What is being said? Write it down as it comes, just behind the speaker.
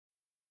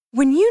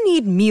When you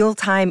need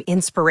mealtime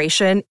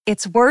inspiration,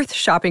 it's worth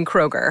shopping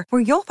Kroger,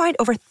 where you'll find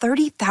over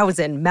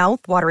 30,000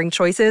 mouth-watering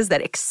choices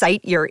that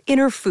excite your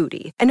inner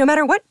foodie. And no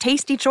matter what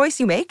tasty choice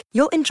you make,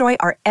 you'll enjoy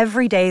our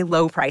everyday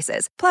low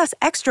prices, plus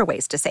extra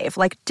ways to save,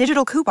 like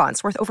digital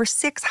coupons worth over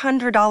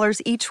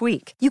 $600 each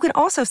week. You can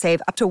also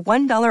save up to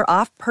 $1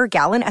 off per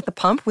gallon at the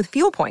pump with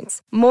fuel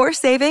points. More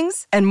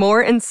savings and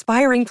more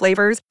inspiring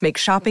flavors make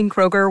shopping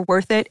Kroger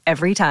worth it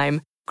every time.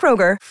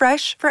 Kroger,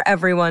 fresh for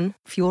everyone.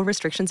 Fuel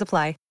restrictions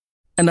apply.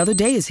 Another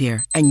day is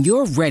here, and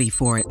you're ready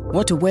for it.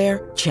 What to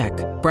wear? Check.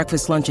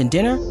 Breakfast, lunch, and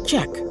dinner?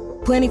 Check.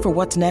 Planning for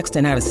what's next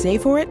and how to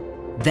save for it?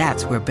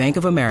 That's where Bank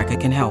of America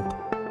can help.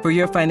 For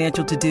your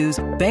financial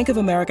to-dos, Bank of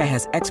America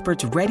has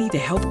experts ready to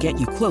help get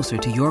you closer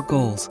to your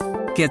goals.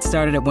 Get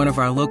started at one of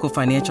our local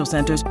financial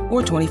centers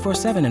or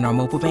 24/7 in our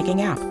mobile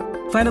banking app.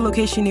 Find a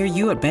location near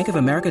you at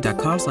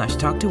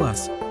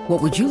bankofamerica.com/talktous.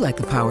 What would you like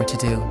the power to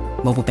do?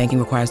 Mobile banking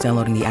requires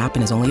downloading the app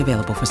and is only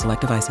available for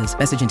select devices.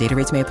 Message and data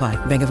rates may apply.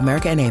 Bank of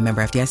America N.A.,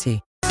 member FDIC.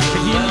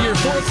 Beginning your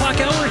 4 o'clock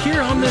hour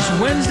here on this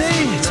Wednesday.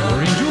 It's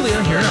Lori and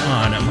Julia here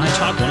on My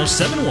Talk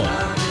 107.1.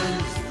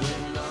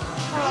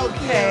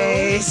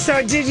 Okay,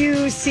 so did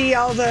you see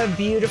all the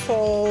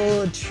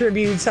beautiful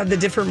tributes of the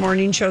different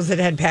morning shows that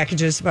had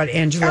packages about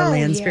Angela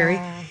Lansbury?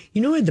 Yeah.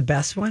 You know what the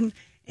best one?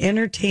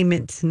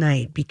 Entertainment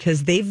Tonight,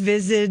 because they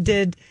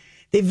visited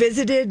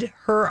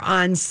her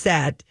on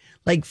set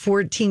like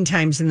 14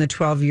 times in the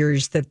 12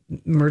 years that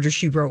Murder,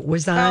 She Wrote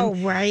was on. Oh,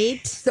 right.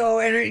 So,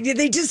 and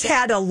they just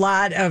had a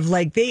lot of,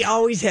 like, they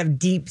always have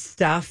deep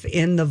stuff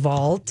in the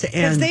vault.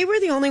 Because they were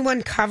the only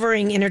one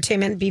covering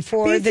entertainment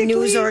before the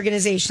news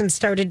organization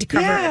started to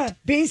cover it.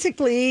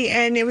 Basically.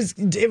 And it was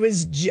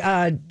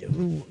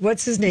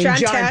what's his name? John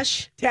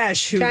Tesh.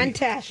 John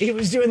Tesh. He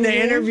was doing the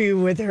interview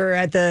with her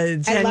at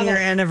the 10-year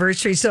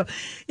anniversary. So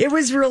it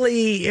was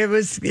really,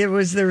 there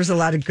was a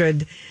lot of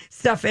good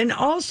stuff. And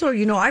also,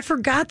 you know, I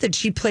forgot that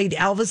she played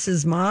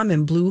Elvis's mom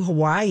in Blue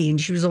Hawaii, and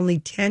she was only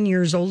 10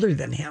 years older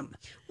than him.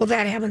 Well,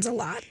 that happens a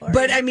lot, Laura.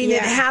 But I mean,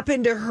 it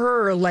happened to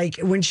her like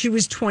when she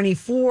was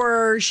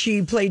 24,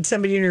 she played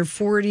somebody in her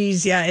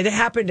 40s. Yeah, it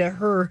happened to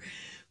her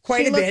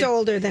quite a bit. She looked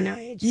older than her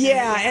age.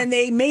 Yeah, and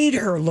they made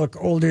her look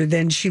older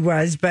than she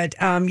was. But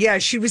yeah,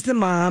 she was the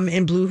mom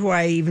in Blue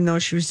Hawaii, even though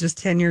she was just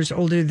 10 years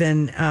older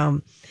than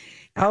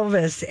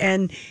Elvis.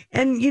 And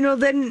you know,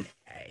 then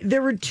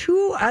there were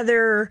two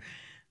other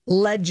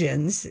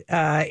legends.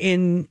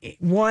 In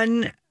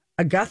one,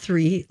 a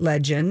Guthrie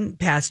legend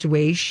passed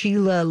away.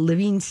 Sheila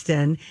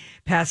Livingston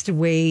passed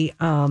away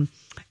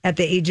at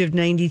the age of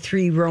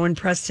 93. Rowan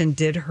Preston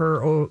did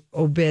her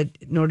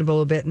notable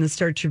obit in the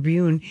Star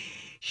Tribune.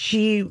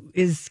 She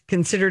is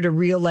considered a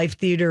real life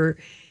theater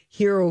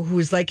hero who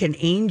was like an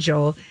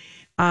angel.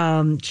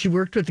 She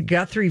worked with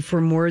Guthrie for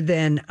more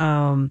than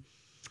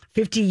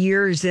 50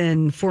 years,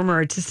 and former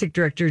artistic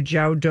director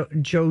Joe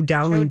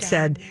Dowling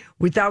said,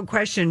 without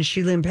question,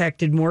 Sheila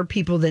impacted more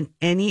people than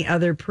any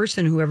other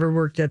person who ever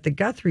worked at the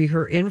Guthrie.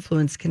 Her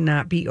influence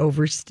cannot be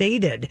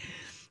overstated.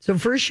 So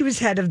first she was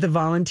head of the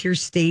volunteer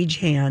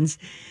stagehands.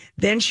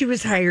 Then she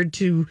was hired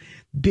to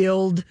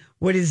build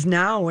what is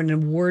now an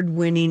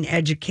award-winning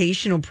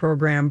educational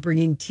program,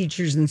 bringing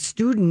teachers and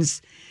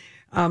students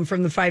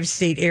from the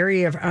 5-state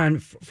area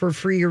for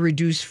free or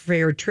reduced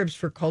fare trips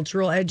for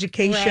cultural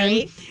education.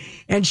 Right.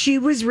 And she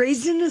was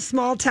raised in a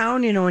small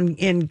town, you know,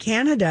 in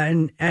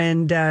Canada.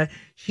 And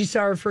she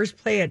saw her first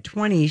play at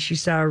 20. She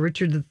saw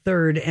Richard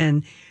III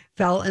and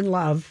fell in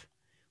love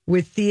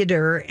with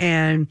theater.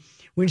 And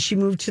when she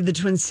moved to the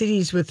Twin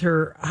Cities with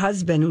her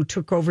husband, who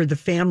took over the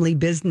family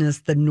business,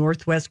 the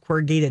Northwest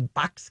Corrugated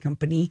Box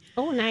Company.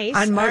 Oh, nice.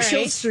 On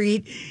Marshall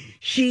Street.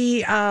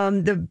 She,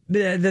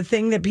 the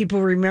thing that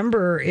people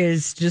remember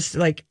is just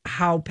like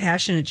how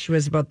passionate she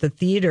was about the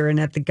theater. And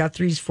at the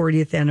Guthrie's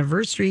 40th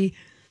anniversary,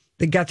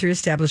 the Guthrie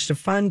established a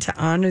fund to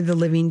honor the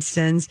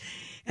Livingstons.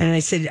 And I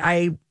said,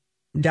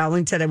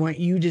 Dowling said, I want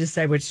you to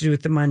decide what to do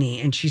with the money.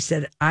 And she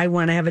said, I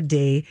want to have a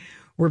day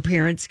where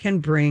parents can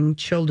bring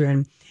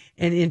children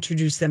and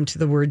introduce them to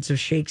the words of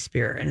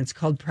Shakespeare. And it's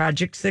called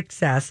Project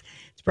Success.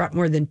 It's brought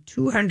more than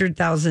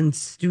 200,000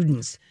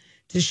 students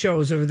to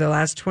shows over the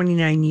last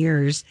 29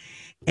 years.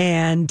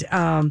 And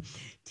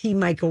T.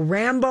 Michael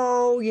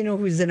Rambo, you know,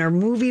 who's in our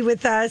movie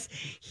with us,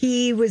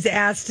 he was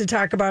asked to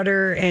talk about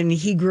her, and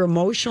he grew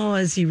emotional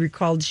as he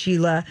recalled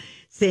Sheila,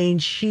 saying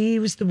she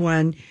was the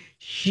one,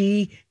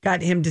 she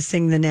got him to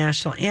sing the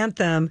national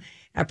anthem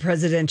at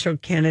presidential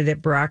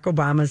candidate Barack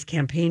Obama's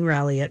campaign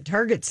rally at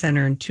Target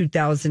Center in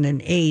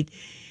 2008.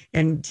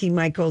 And T.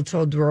 Michael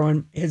told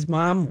Rowan his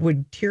mom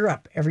would tear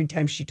up every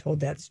time she told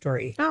that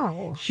story.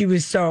 Oh. She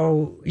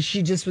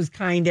just was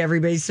kind to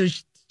everybody. So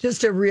she's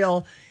just a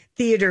real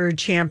theater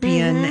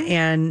champion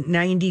and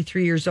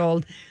 93 years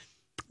old.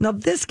 Now,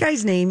 this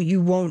guy's name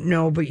you won't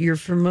know, but you're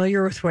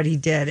familiar with what he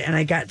did. And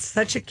I got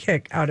such a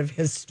kick out of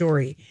his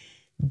story.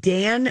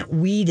 Dan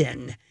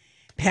Whedon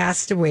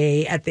passed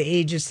away at the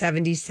age of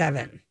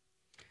 77.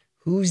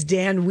 Who's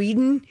Dan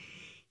Whedon?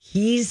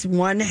 He's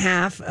one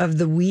half of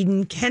the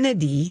Whedon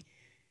Kennedy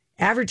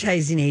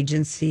advertising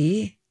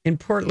agency in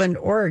Portland,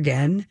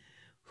 Oregon,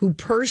 who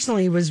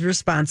personally was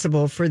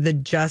responsible for the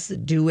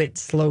Just Do It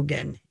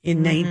slogan in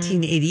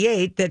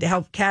 1988 that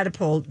helped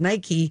catapult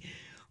Nike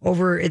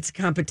over its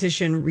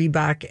competition,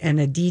 Reebok and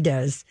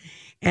Adidas.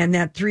 And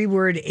that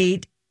 3-word,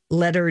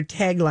 8-letter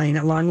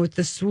tagline, along with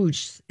the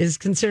swoosh, is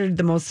considered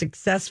the most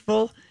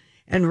successful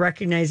and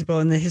recognizable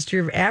in the history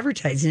of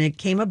advertising. It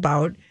came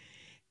about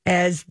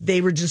as they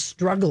were just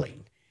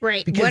struggling.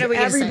 Right. Because what are we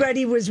gonna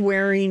everybody was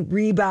wearing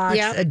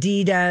Reeboks,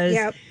 Adidas.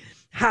 Yep.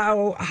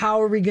 How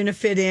are we going to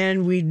fit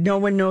in? No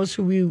one knows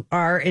who we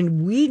are.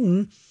 And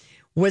Whedon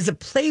was a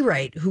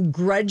playwright who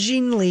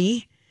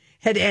grudgingly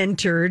had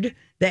entered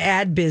the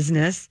ad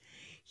business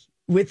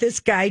with this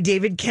guy,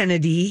 David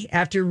Kennedy,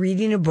 after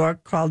reading a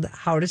book called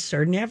How to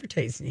Start an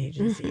Advertising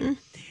Agency.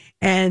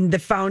 And they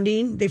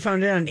founded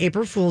it on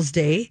April Fool's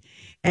Day,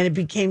 and it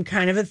became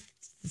kind of a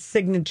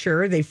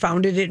signature. They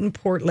founded it in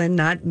Portland,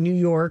 not New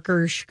York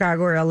or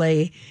Chicago or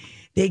LA.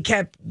 They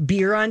kept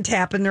beer on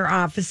tap in their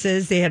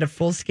offices. They had a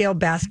full-scale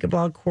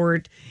basketball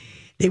court.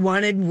 They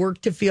wanted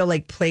work to feel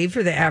like play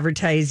for the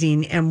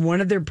advertising. And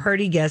one of their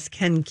party guests,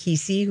 Ken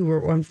Kesey, who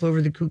wrote One Flew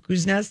Over the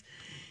Cuckoo's Nest,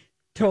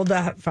 told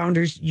the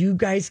founders, you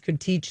guys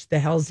could teach the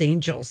Hells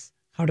Angels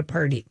how to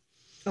party.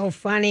 Oh,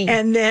 funny.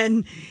 And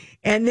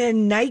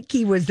then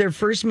Nike was their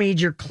first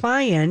major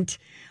client.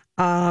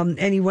 And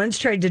he once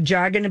tried to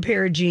jog in a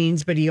pair of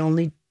jeans, but he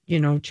only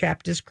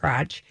chapped his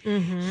crotch.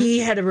 He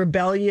had a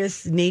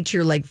rebellious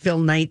nature like Phil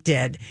Knight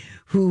did,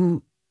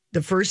 who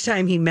the first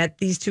time he met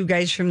these two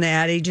guys from the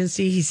ad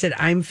agency, he said,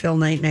 I'm Phil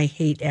Knight and I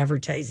hate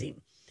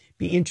advertising.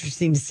 Be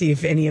interesting to see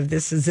if any of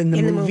this is in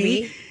the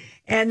movie.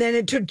 And then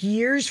it took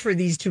years for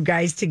these two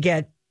guys to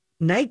get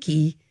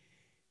Nike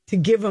to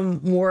give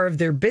them more of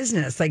their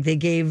business. Like they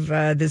gave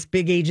this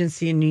big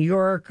agency in New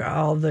York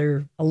all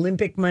their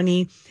Olympic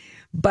money.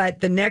 But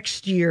the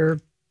next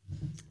year,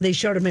 they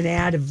showed him an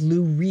ad of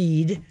Lou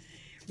Reed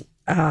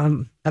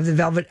of the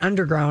Velvet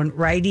Underground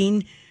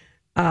riding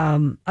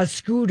a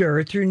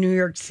scooter through New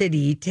York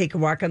City, take a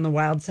walk on the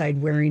wild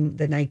side wearing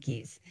the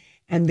Nikes.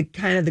 And the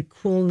kind of the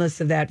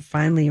coolness of that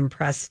finally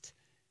impressed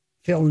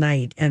Phil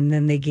Knight. And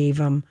then they gave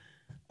him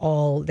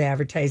all the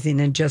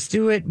advertising, and Just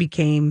Do It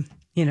became,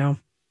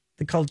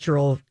 the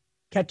cultural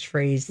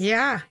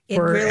catchphrase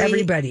for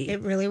everybody.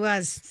 It really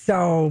was.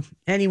 So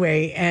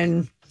anyway,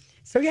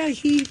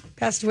 he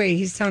passed away.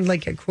 He sounded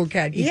like a cool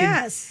cat.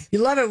 You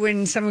love it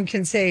when someone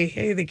can say,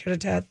 hey, they could have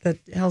taught the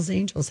Hells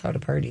Angels how to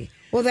party.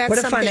 Well, that's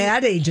what a fun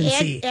ad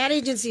agency. Ad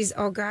agencies,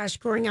 oh gosh,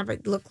 growing up,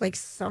 it looked like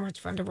so much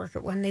fun to work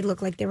at one. They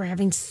looked like they were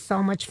having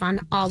so much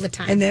fun all the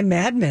time. And then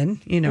Mad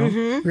Men, we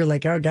were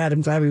like, oh God,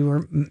 I'm glad we were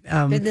in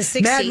the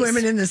 60s. Mad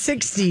Women in the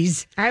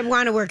 60s. I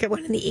want to work at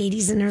one in the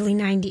 80s and early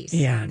 90s.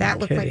 Yeah, that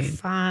looked like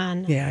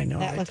fun. Yeah, I know.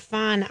 That looked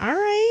fun. All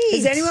right.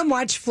 Has anyone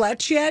watched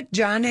Fletch yet?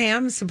 John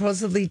Hamm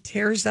supposedly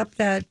tears up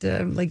that,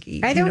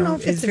 I don't know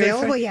if it's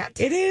available yet.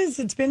 It is.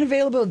 It's been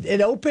available.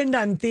 It opened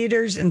on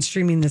theaters and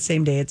streaming the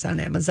same day. It's on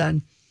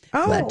Amazon.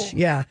 Oh, Fletch,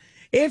 yeah.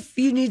 If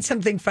you need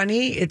something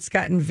funny, it's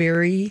gotten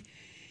very,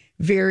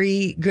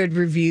 very good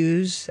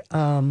reviews.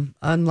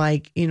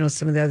 Unlike,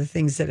 some of the other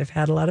things that have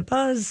had a lot of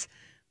buzz,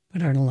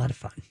 but aren't a lot of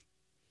fun.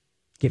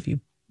 Give you,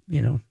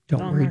 don't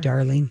worry,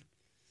 darling.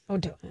 Oh,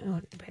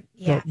 but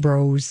yeah.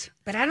 Bros.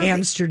 But I don't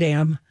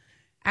Amsterdam.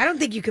 I don't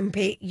think you can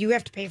pay. You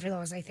have to pay for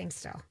those, I think,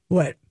 still.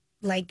 What?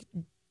 Like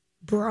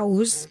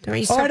Bros. Don't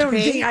you still I don't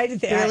pay?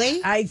 think. Really?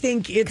 I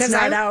think it's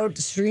not out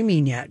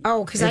streaming yet.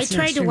 Oh, because I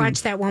tried to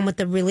watch that one with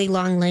the really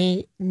long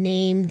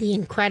name, The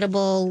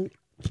Incredible.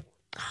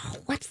 Oh,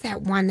 what's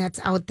that one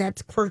that's out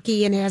that's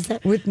quirky and has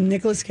that with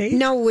Nicolas Cage?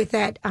 No, with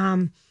that.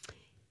 Never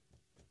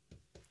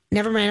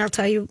mind. I'll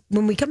tell you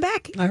when we come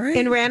back. All right.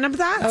 In Random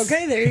Thoughts.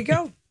 Okay, there you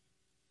go.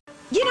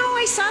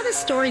 I saw this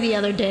story the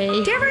other day.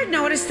 Did you ever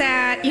notice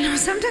that?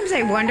 Sometimes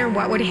I wonder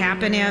what would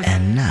happen if.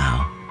 And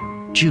now,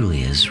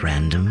 Julia's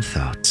Random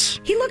Thoughts.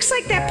 He looks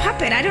like that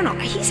puppet. I don't know.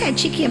 He's had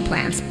cheeky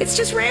implants. It's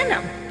just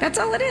random. That's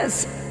all it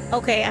is.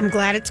 Okay, I'm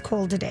glad it's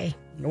cold today.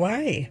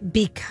 Why?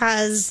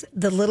 Because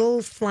the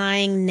little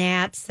flying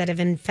gnats that have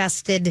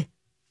infested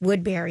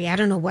Woodbury, I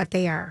don't know what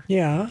they are.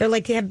 Yeah. They're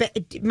like,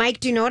 Mike,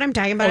 do you know what I'm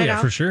talking about? Oh,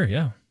 yeah, for sure,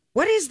 yeah.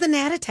 What is the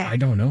gnat attack? I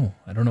don't know.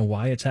 I don't know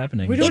why it's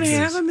happening. We don't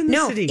have them in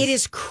the cities. No, it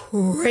is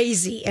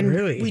crazy. And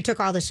we took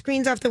all the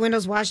screens off the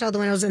windows, washed all the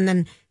windows, and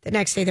then the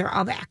next day they're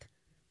all back.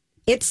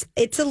 It's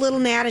a little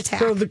gnat attack.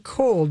 So the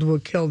cold will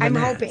kill the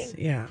gnats. hoping.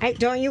 Yeah.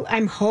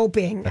 I'm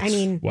hoping.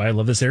 That's why I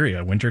love this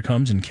area. Winter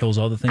comes and kills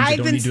all the things that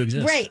don't need to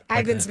exist. Right.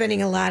 I've been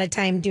spending a lot of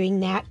time doing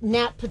gnat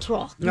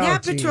patrol.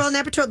 Gnat patrol.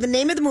 The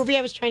name of the movie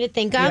I was trying to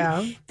think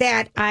of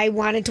that I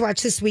wanted to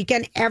watch this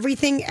weekend,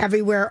 Everything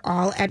Everywhere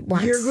All at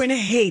Once. You're going to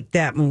hate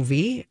that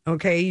movie,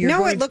 okay?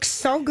 It looks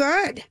so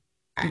good.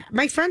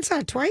 My friend saw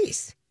it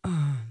twice.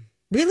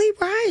 Really?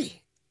 Why?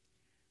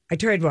 I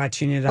tried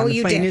watching it on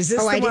the plane. Did. Is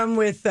this the one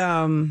with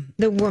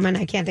the woman?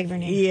 I can't think of her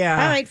name. Yeah.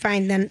 All right,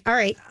 fine then. All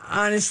right.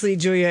 Honestly,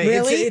 Julia,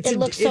 really? it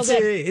looks so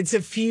good. It's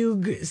a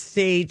fugue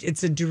state.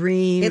 It's a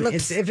dream.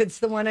 If it's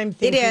the one I'm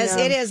thinking of.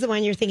 It is the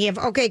one you're thinking of.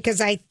 Okay,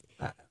 because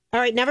All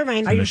right, never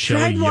mind. I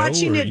tried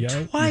watching it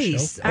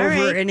twice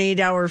over an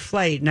 8-hour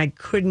flight, and I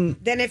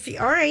couldn't. Then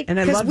all right, and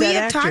I love we that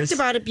had actress. talked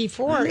about it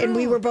before, and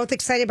we were both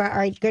excited about it. All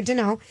right, good to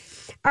know.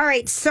 All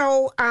right,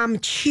 so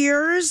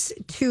cheers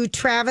to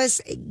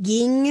Travis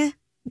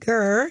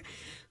Ginger,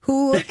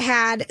 who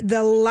had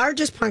the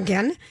largest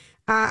pumpkin.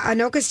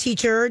 Anoka's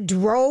teacher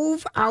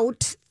drove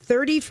out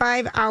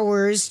 35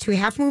 hours to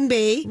Half Moon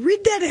Bay.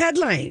 Read that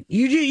headline.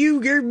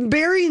 You're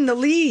burying the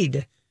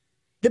lead.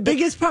 The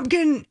biggest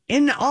pumpkin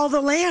in all the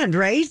land,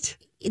 right?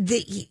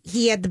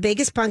 He had the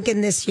biggest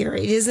pumpkin this year.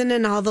 It isn't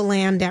in all the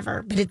land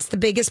ever, but it's the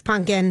biggest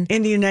pumpkin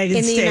in the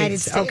United States. United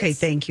States. Okay,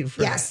 thank you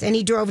for yes, that. And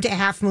he drove to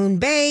Half Moon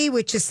Bay,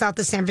 which is south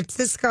of San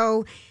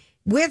Francisco,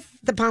 with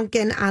the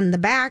pumpkin on the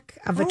back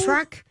of a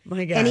truck.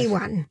 My gosh. And he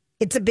won.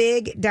 It's a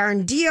big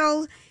darn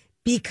deal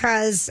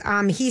because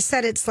he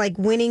said it's like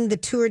winning the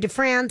Tour de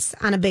France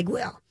on a big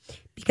wheel.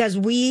 Because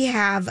we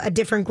have a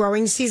different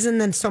growing season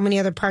than so many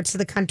other parts of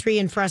the country,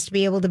 and for us to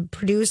be able to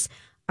produce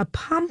a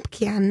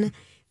pumpkin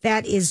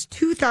that is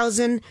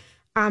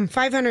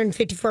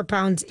 2,554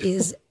 pounds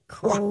is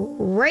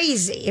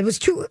crazy. It was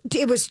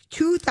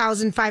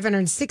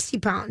 2,560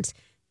 pounds.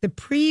 The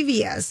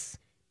previous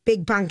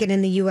big pumpkin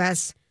in the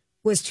U.S.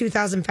 was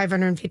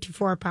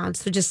 2,554 pounds,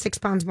 so just 6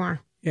 pounds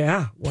more.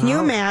 Yeah, wow. Can you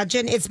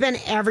imagine? It's been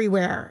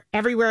everywhere.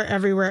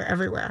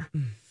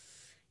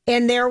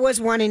 And there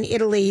was one in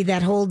Italy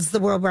that holds the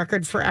world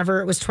record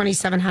forever. It was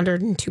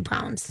 2,702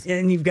 pounds.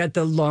 And you've got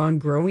the long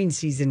growing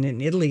season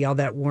in Italy, all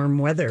that warm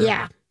weather.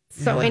 Yeah.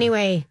 So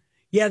anyway.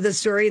 Yeah, the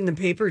story in the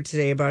paper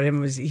today about him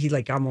was he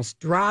like almost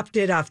dropped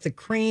it off the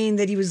crane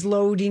that he was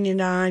loading it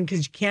on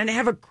because you can't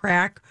have a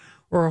crack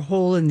or a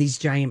hole in these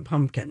giant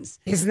pumpkins.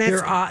 Isn't that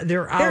they're out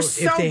they're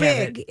so if they big.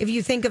 Have it. If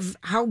you think of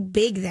how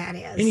big that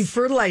is. And he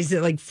fertilized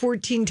it like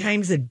 14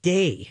 times a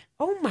day.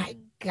 Oh my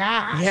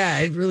gosh. Yeah,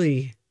 it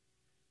really...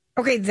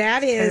 Okay,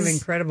 that is kind of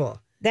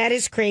incredible. That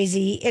is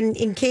crazy. And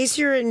in case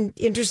you're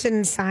interested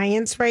in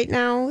science right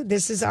now,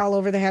 this is all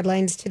over the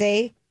headlines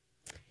today.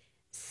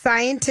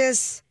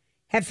 Scientists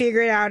have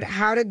figured out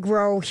how to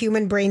grow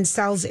human brain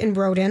cells in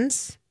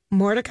rodents.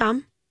 More to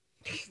come.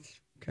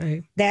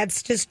 Okay.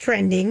 That's just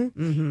trending.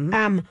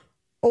 Mm-hmm.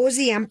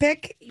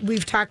 Ozempic,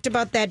 we've talked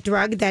about that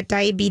drug, that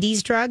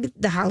diabetes drug,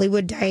 the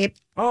Hollywood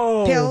diet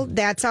pill.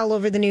 That's all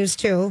over the news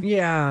too.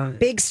 Yeah.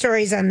 Big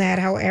stories on that,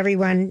 how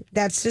everyone,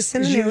 that's just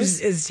in the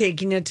news. Is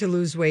taking it to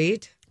lose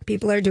weight.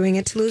 People are doing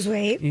it to lose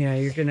weight. Yeah,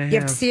 you're going to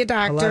have to see a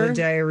doctor. A lot of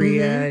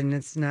diarrhea, and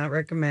it's not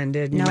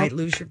recommended. You might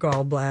lose your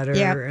gallbladder.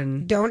 Yep.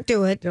 And don't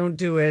do it. Don't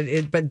do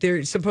it. But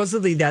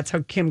supposedly that's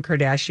how Kim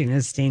Kardashian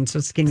is staying so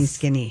skinny.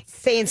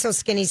 Staying so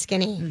skinny.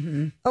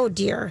 Mm-hmm. Oh,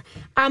 dear.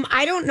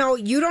 I don't know.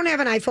 You don't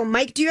have an iPhone.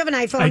 Mike, do you have an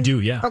iPhone? I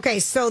do, yeah. Okay,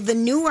 so the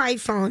new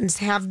iPhones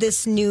have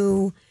this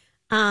new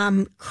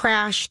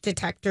crash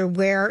detector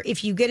where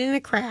if you get in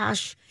a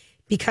crash,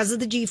 because of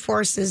the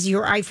G-forces,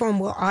 your iPhone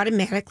will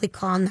automatically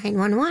call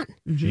 911.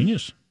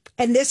 Genius.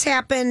 And this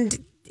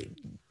happened,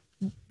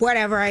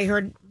 I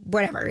heard,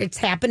 it's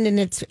happened and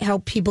it's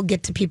helped people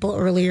get to people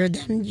earlier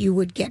than you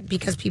would get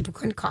because people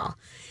couldn't call.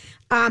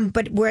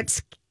 But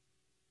what's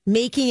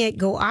making it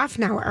go off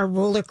now are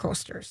roller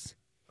coasters.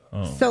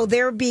 Oh. So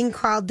they're being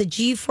called the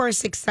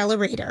G-force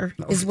accelerator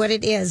is what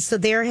it is. So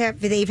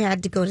they've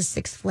had to go to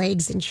Six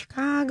Flags in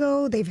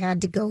Chicago. They've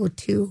had to go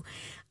to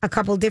a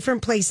couple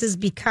different places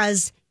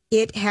because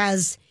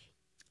this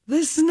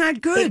is not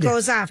good. It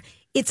goes off.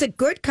 It's a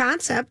good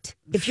concept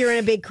if you're in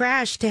a big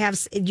crash to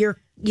have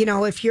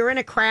if you're in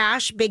a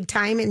crash big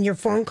time and your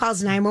phone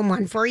calls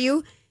 911 for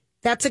you,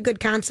 that's a good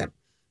concept.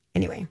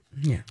 Anyway,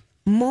 yeah,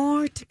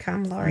 more to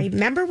come, Lori.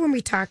 Remember when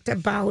we talked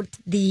about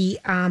the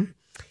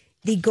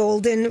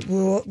golden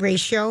rule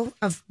ratio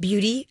of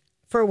beauty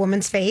for a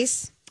woman's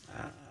face?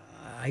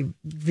 I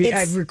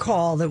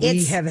recall that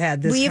we have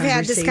had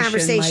this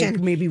conversation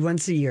like maybe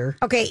once a year.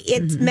 Okay,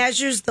 it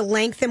measures the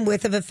length and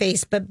width of a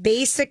face, but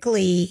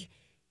basically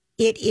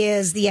it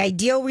is the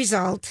ideal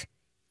result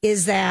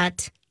is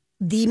that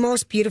the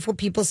most beautiful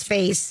people's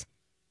face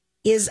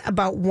is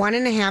about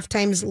 1.5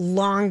 times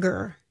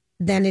longer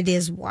than it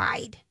is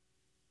wide.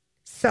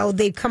 So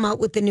they've come out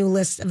with the new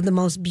list of the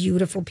most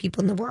beautiful people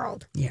in the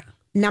world. Yeah.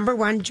 Number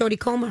 1, Jodie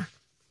Comer.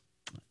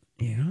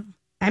 Yeah.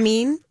 I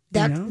mean...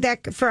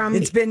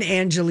 It's been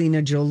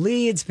Angelina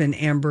Jolie, it's been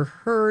Amber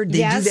Heard.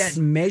 They do that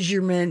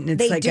measurement,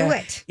 and it's like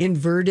an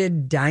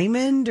inverted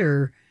diamond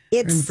or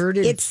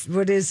inverted.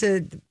 What is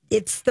it?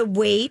 It's the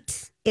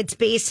weight. It's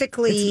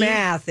basically it's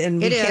math,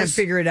 and we can't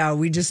figure it out.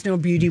 We just know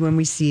beauty when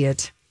we see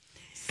it.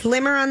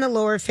 Slimmer on the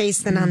lower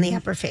face than on the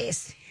upper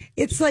face.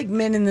 It's like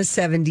men in the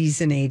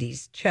 70s and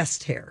 80s,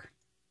 chest hair.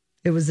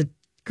 It was a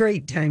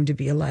great time to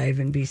be alive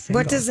and be single.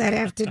 What does that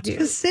have to do?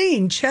 Just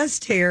saying,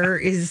 chest hair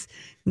is.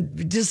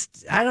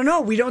 Just, I don't know.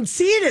 We don't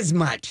see it as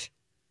much,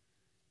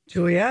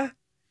 Julia.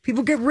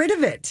 People get rid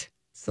of it.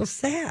 So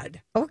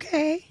sad.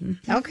 Okay.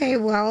 Okay.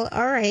 Well,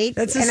 all right.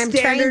 That's a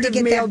standard of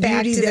male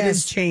beauty that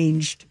has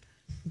changed.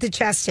 The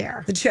chest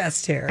hair.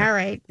 All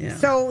right. Yeah.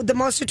 So the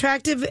most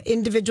attractive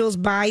individuals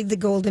by the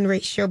golden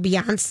ratio,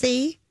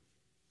 Beyonce,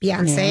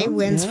 Beyonce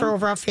wins for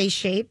overall face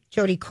shape.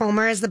 Jodie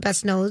Comer has the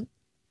best nose.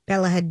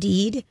 Bella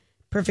Hadid,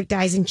 perfect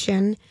eyes and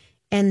chin.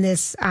 And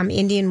this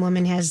Indian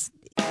woman has...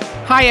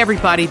 Hi,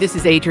 everybody. This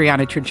is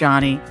Adriana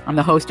Trajani. I'm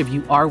the host of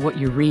You Are What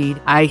You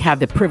Read. I have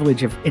the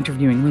privilege of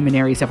interviewing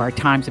luminaries of our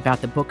times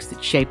about the books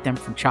that shaped them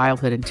from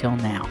childhood until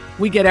now.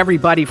 We get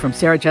everybody from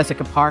Sarah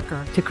Jessica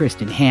Parker to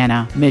Kristen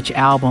Hanna, Mitch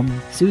Albom,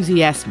 Susie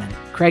Essman,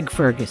 Craig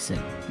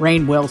Ferguson,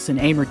 Rainn Wilson,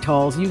 Amor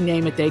Tolls, you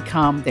name it, they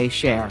come, they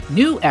share.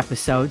 New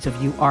episodes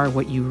of You Are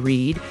What You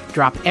Read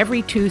drop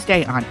every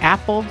Tuesday on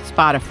Apple,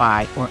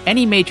 Spotify, or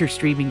any major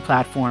streaming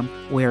platform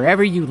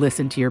wherever you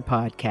listen to your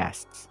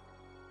podcasts.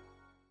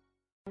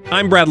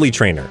 I'm Bradley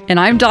Trainer. And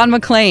I'm Don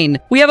McClain.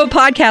 We have a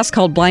podcast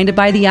called Blinded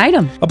by the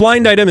Item. A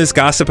blind item is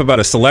gossip about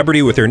a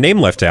celebrity with their name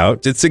left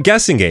out. It's a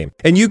guessing game,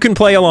 and you can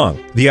play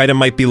along. The item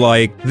might be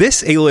like,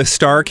 this A-list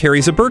star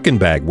carries a Birkin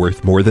bag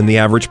worth more than the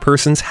average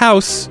person's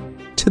house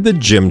to the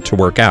gym to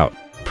work out.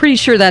 Pretty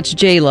sure that's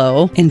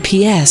J-Lo. And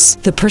P.S.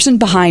 the person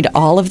behind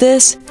all of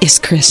this is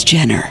Kris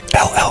Jenner,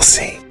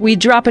 LLC. We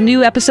drop a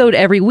new episode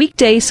every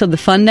weekday so the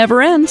fun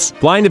never ends.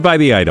 Blinded by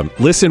the Item.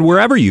 Listen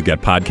wherever you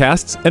get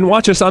podcasts and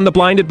watch us on the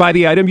Blinded by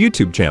the Item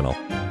YouTube channel.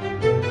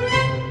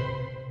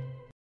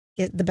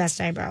 Get the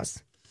best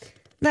eyebrows.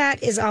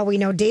 That is all we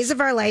know. Days of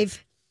Our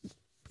Life.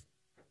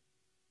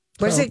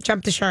 What is it?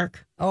 Jump the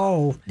Shark.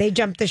 Oh. They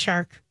jumped the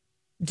shark.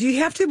 Do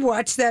you have to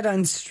watch that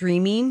on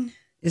streaming?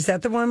 Is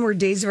that the one where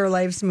Days of Our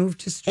Lives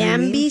moved to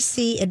streaming?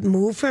 NBC, it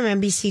moved from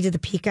NBC to the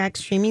Peacock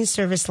streaming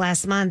service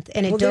last month.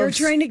 And they were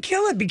trying to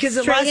kill it because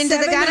it lost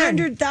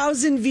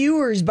 700,000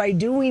 viewers by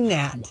doing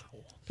that.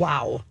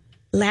 Wow.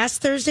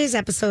 Last Thursday's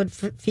episode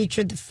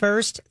featured the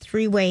first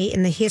three-way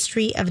in the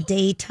history of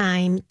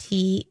daytime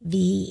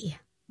TV.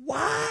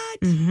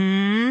 What?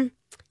 Mm-hmm.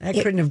 That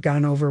couldn't have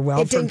gone over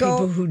well for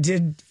people who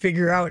did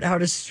figure out how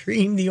to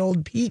stream the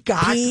old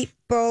Peacock.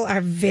 People are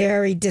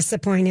very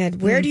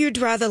disappointed. Where do you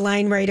draw the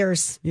line,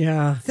 writers?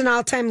 Yeah. It's an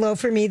all-time low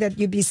for me that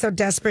you'd be so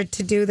desperate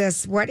to do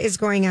this. What is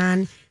going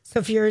on? So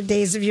if you're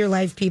Days of Your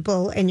Life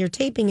people and you're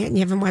taping it and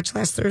you haven't watched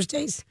last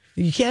Thursdays.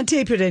 You can't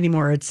tape it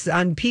anymore. It's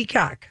on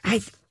Peacock. I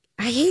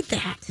hate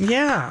that.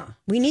 Yeah.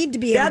 We need to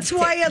be able That's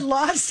why it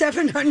lost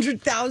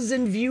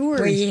 700,000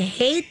 viewers. We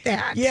hate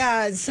that.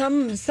 Yeah.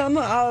 Some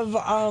of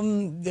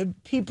the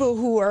people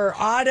who are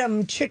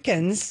autumn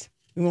chickens,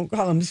 we won't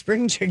call them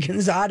spring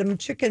chickens, autumn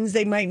chickens,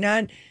 they might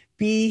not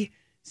be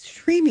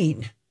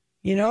streaming.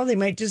 You know, they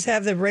might just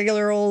have the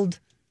regular old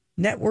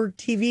network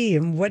TV.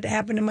 And what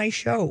happened to my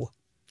show?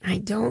 I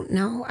don't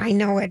know. I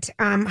know it.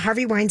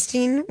 Harvey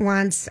Weinstein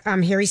wants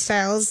Harry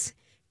Styles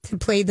to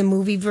play the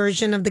movie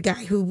version of the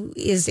guy who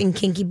is in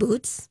Kinky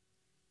Boots.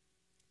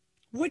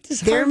 What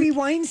does Harvey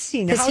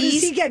Weinstein? How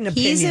does he get an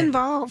opinion? He's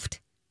involved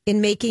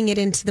in making it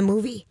into the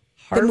movie.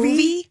 Harvey? The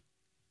movie,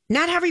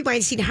 not Harvey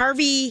Weinstein.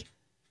 Harvey,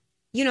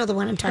 you know the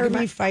one I'm talking about.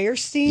 Harvey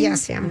Fierstein?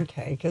 Yes, him.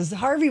 Okay, because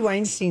Harvey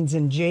Weinstein's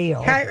in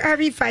jail.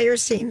 Harvey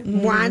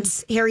Fierstein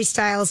wants Harry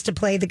Styles to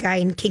play the guy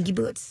in Kinky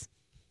Boots.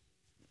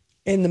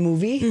 In the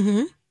movie?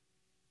 Mm-hmm.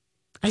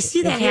 I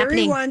see that Harry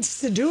happening. wants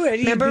to do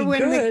it. Remember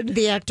when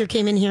the actor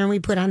came in here and we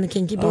put on the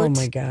Kinky Boots?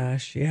 Oh my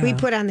gosh! Yeah, we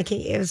put on the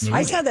Kinky.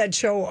 I saw that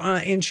show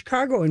in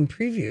Chicago in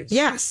previews.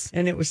 Yes,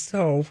 and it was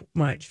so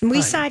much fun.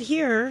 We saw it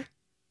here,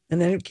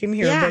 and then it came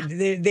here. Yeah. But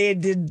they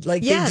did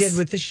like they did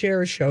with the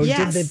Cher show.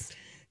 Yes.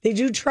 They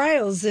do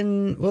trials,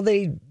 and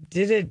they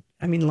did it.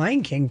 I mean,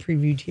 Lion King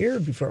previewed here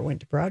before it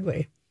went to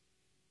Broadway.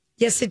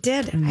 Yes, it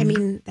did. I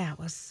mean, that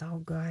was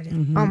so good.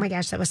 Oh my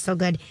gosh, that was so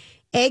good.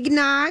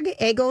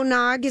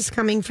 Eggonog is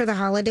coming for the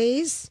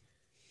holidays.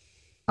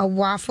 A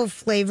waffle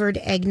flavored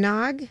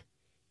eggnog.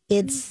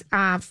 It's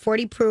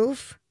 40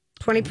 proof,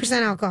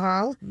 20%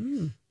 alcohol.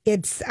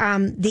 It's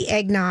the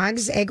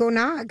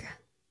Eggonog,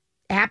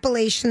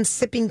 Appalachian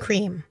sipping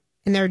cream.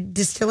 And they're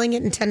distilling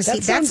it in Tennessee.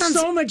 That sounds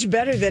so much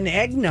better than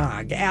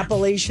eggnog,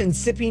 Appalachian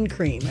sipping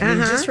cream. I mean,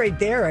 just right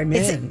there, I'm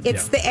in.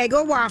 It's the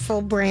Eggo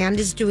Waffle brand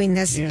is doing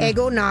this.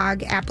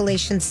 Eggonog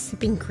Appalachian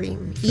sipping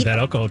cream. That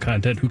alcohol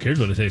content, who cares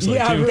what it tastes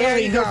like, too? Really, there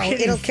you go.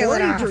 It'll kill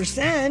it off.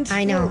 40%.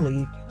 I know.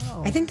 Holy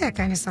cow. I think that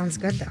kind of sounds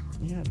good, though.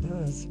 Yeah, it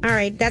does. All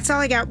right, that's all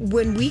I got.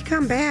 When we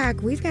come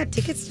back, we've got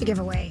tickets to give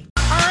away.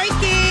 All right,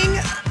 gang.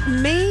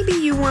 Maybe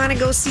you want to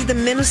go see the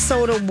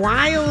Minnesota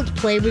Wild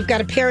play. We've got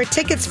a pair of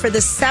tickets for the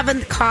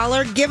 7th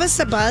caller. Give us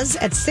a buzz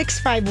at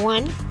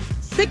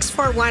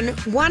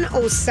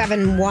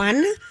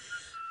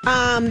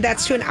 651-641-1071.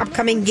 That's to an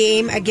upcoming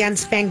game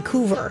against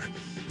Vancouver.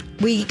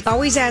 We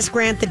always ask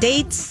Grant the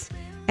dates,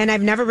 and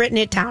I've never written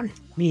it down.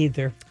 Me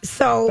either.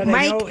 So, but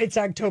Mike, I know it's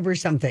October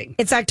something.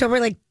 It's October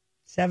 7th,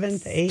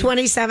 8th?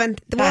 27th.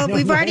 Well,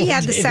 we've already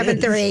had the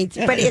 7th or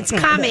 8th, but it's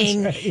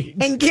coming. Right.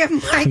 And give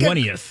Mike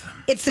 20th.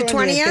 It's the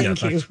 20th?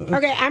 Thank you.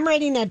 Okay, I'm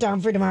writing that down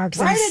for tomorrow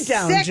because Write I'm it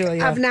down, sick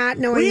Julia. of not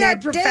knowing We are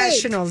that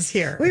professionals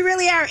here. We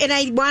really are. And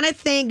I want to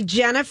thank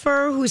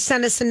Jennifer, who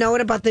sent us a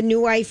note about the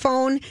new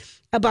iPhone,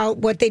 about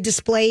what they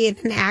display in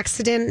an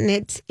accident.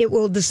 And it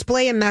will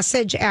display a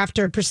message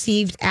after a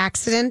perceived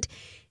accident.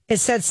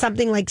 It said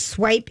something like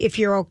swipe if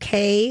you're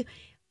okay,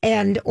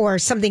 or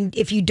something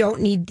if you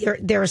don't need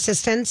their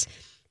assistance.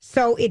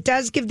 So it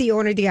does give the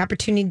owner the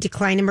opportunity to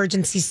decline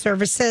emergency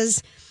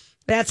services.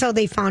 That's how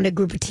they found a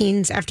group of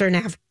teens after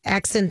an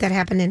accident that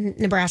happened in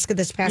Nebraska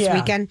this past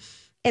weekend.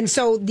 And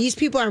so these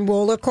people are on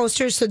roller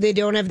coasters, so they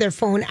don't have their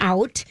phone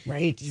out.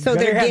 Right. So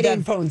they're have getting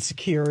that phone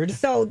secured.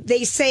 So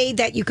they say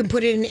that you can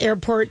put it in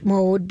airport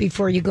mode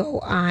before you go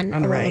on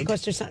a roller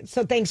coaster.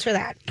 So thanks for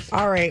that.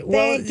 All right.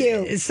 Well, thank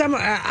you.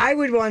 I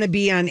would want to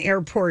be on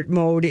airport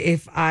mode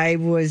if I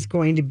was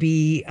going to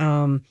be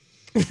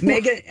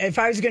Megan. If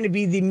I was going to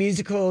be the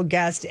musical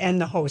guest and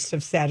the host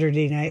of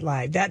Saturday Night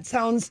Live. That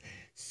sounds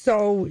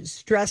so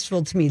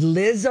stressful to me.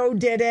 Lizzo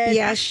did it.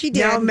 Yes, she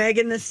did. Now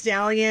Megan Thee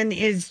Stallion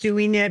is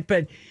doing it,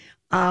 but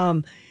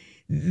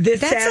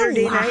this That's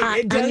Saturday a lot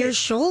night on your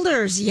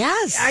shoulders.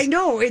 Yes, I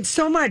know it's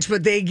so much,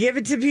 but they give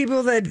it to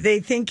people that they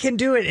think can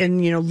do it.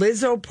 And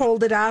Lizzo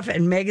pulled it off,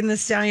 and Megan Thee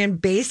Stallion,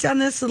 based on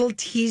this little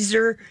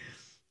teaser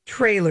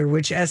trailer,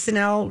 which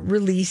SNL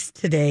released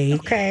today.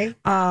 Okay,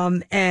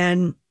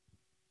 and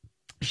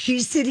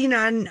she's sitting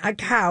on a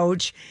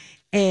couch,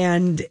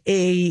 and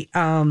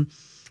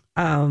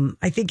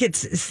I think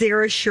it's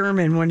Sarah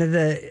Sherman, one of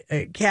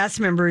the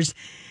cast members,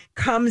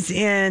 comes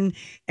in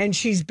and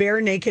she's bare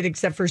naked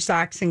except for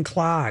socks and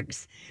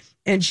clogs.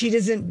 And she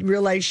doesn't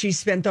realize she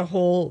spent the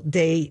whole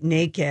day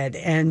naked.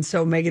 And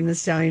so Megan Thee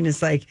Stallion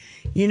is like,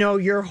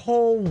 your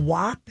whole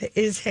WAP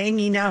is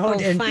hanging out. Oh,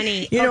 and,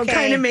 funny.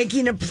 Kind of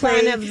making a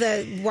play of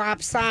the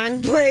WAP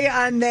song. Play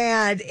on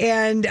that.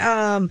 And,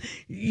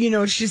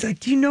 she's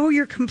like, do you know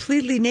you're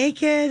completely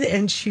naked?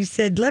 And she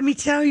said, let me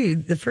tell you,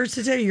 the first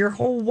to tell you, your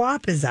whole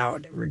WAP is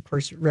out. Of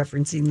course,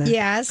 referencing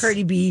the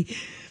Cardi B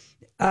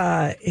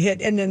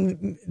hit. And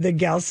then the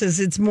gal says,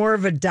 it's more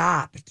of a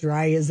dop,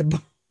 dry as a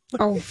bone.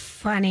 Oh,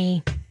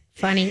 funny.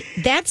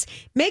 That's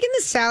Megan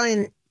Thee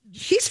Stallion.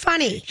 She's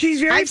funny.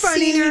 She's very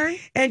funny. Seen her.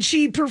 And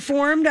she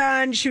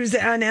was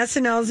on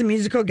SNL as a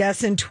musical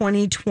guest in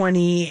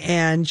 2020,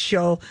 and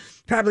she'll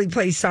probably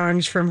play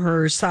songs from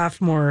her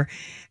sophomore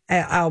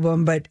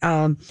album, but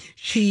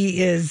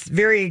she is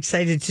very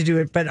excited to do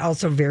it, but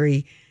also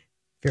very,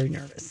 very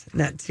nervous.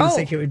 And that seems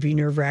like it would be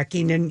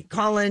nerve-wracking. And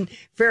Colin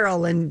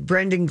Farrell and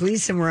Brendan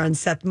Gleeson were on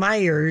Seth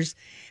Meyers,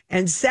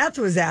 and Seth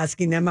was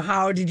asking them,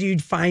 how did you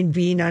find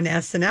being on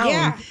SNL?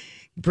 Yeah. And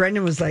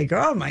Brendan was like,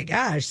 oh my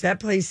gosh, that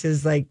place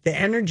is like the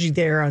energy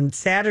there on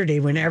Saturday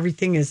when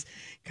everything is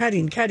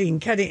cutting.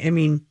 I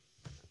mean,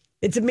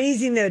 it's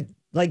amazing that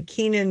like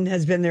Keenan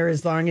has been there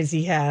as long as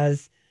he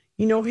has.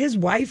 His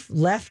wife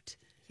left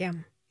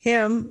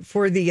him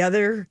for the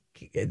other,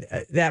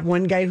 that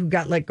one guy who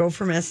got let go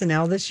from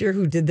SNL this year,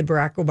 who did the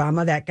Barack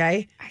Obama, that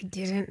guy. I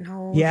didn't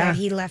know that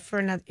he left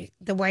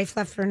the wife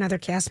left for another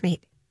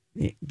castmate.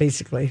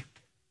 Basically.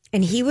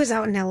 And he was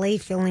out in L.A.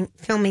 filming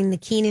the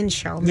Keenan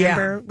show,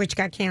 remember, which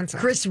got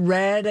canceled. Chris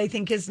Redd, I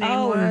think his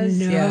name was.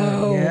 No.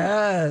 Yeah.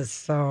 Yes.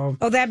 So.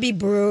 Oh, that'd be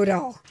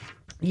brutal.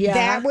 Yeah.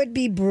 That would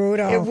be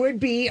brutal. It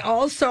would be.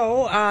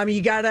 Also,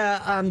 you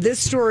got this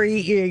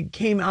story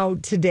came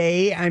out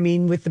today. I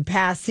mean, with the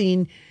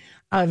passing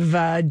of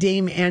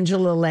Dame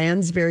Angela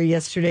Lansbury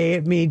yesterday,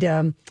 it made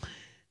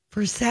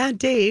for a sad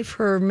day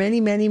for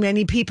many, many,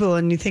 many people.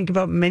 And you think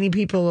about many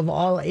people of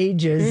all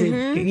ages,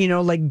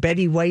 like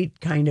Betty White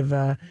kind of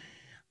a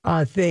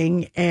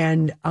thing.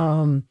 And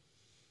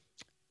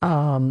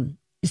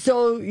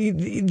so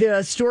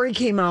the story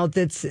came out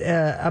that's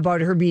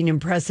about her being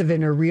impressive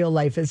in her real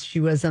life as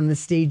she was on the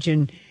stage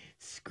and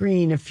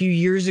screen. A few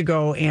years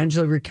ago,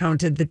 Angela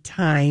recounted the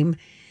time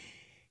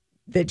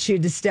that she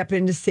had to step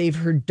in to save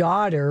her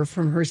daughter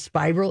from her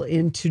spiral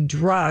into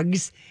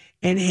drugs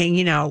and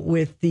hanging out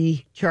with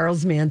the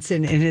Charles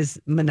Manson and his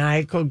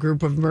maniacal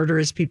group of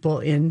murderous people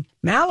in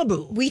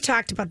Malibu. We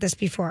talked about this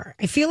before.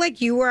 I feel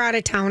like you were out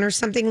of town or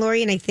something,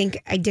 Lori, and I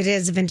think I did it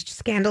as a vintage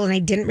scandal, and I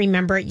didn't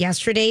remember it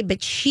yesterday,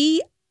 but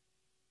she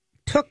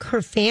took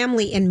her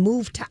family and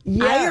moved to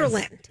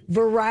Ireland.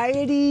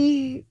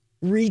 Variety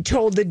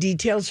retold the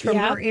details from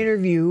her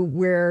interview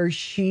where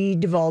she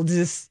divulged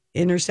this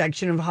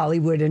intersection of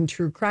Hollywood and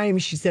true crime.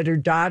 She said her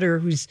daughter,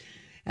 who's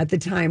at the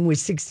time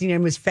was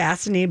 69, was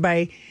fascinated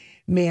by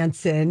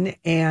Manson,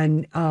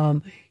 and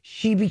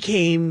she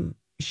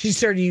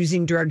started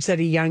using drugs at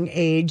a young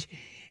age,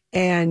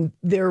 and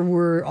there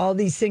were all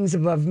these things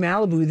above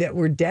Malibu that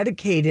were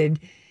dedicated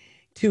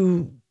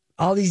to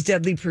all these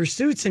deadly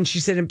pursuits. And she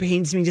said, it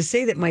pains me to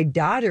say that my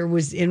daughter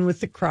was in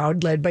with the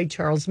crowd led by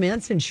Charles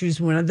Manson. She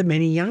was one of the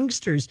many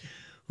youngsters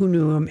who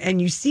knew him.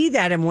 And you see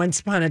that in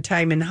Once Upon a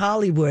Time in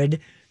Hollywood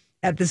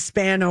at the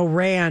Spano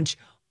Ranch,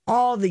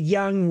 all the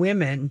young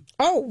women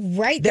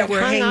that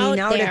were hanging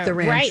out at the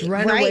ranch,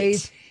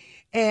 runaways.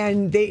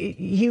 And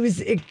he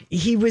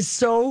was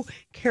so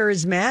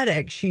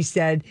charismatic, she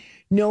said,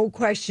 no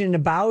question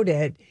about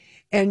it.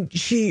 And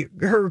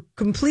her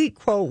complete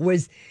quote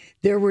was,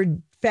 there were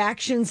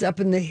factions up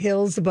in the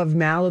hills above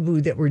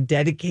Malibu that were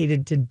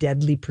dedicated to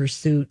deadly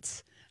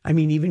pursuits. I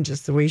mean, even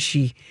just the way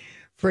she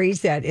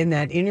phrased that in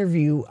that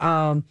interview.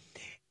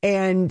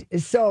 And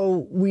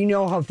so we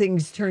know how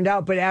things turned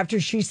out. But after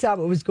she saw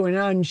what was going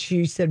on,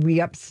 she said,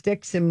 we upped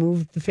sticks and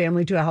moved the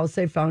family to a house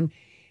I found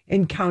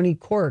in County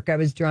Cork. I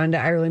was drawn to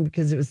Ireland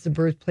because it was the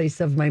birthplace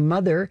of my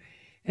mother,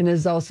 and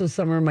is also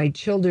somewhere my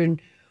children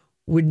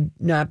would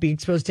not be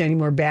exposed to any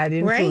more bad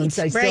influence.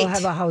 I still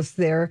have a house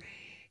there,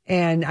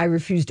 and I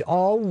refused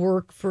all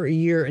work for a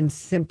year and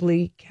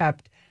simply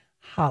kept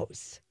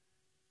house.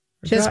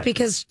 Just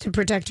because to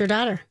protect her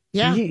daughter.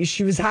 Yeah.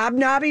 She was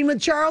hobnobbing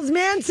with Charles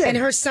Manson. And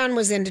her son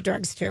was into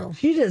drugs too.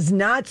 She does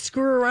not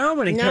screw around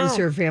when it comes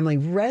to her family.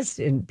 Rest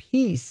in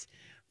peace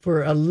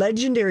for a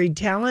legendary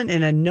talent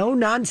and a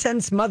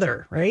no-nonsense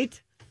mother,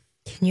 right?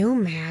 Can you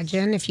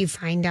imagine if you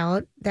find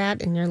out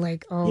that and you're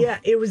like, oh. Yeah,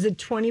 it was a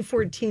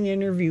 2014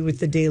 interview with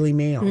the Daily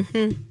Mail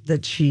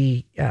that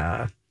she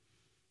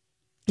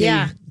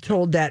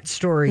told that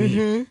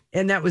story.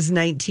 And that was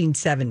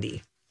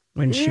 1970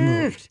 when she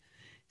moved.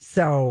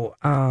 So,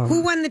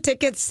 who won the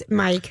tickets,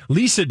 Mike?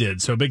 Lisa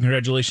did. So big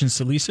congratulations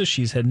to Lisa.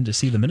 She's heading to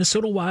see the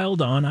Minnesota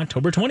Wild on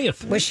October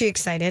 20th. Was she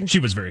excited? She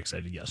was very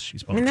excited. Yes,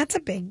 she's pumped. I mean, that's a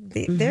big.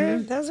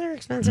 Those are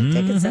expensive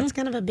tickets. That's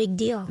kind of a big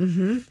deal.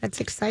 That's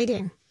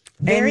exciting.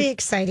 Very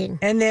exciting.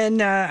 And then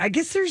I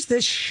guess there's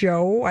this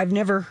show. I've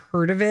never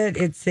heard of it.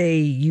 It's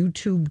a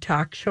YouTube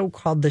talk show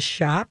called The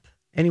Shop.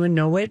 Anyone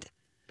know it?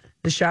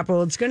 The Shop.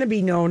 Well, it's going to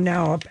be known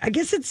now. I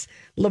guess it's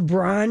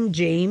LeBron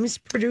James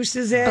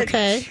produces it.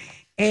 Okay.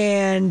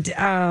 And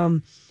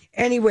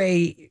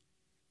anyway,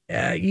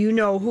 you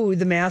know who,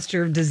 the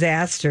master of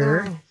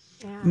disaster,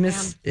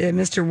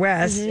 Mr.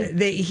 West,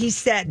 he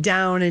sat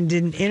down and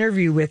did an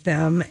interview with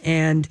them.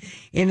 And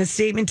in a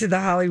statement to the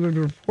Hollywood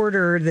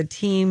Reporter, the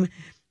team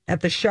at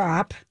The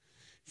Shop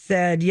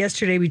said,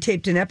 yesterday we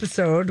taped an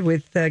episode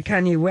with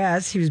Kanye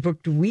West. He was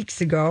booked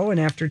weeks ago. And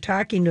after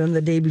talking to him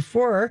the day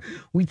before,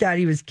 we thought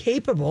he was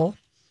capable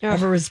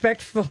of a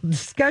respectful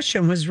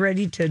discussion, was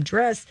ready to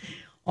address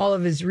all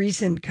of his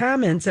recent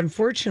comments.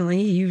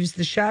 Unfortunately, he used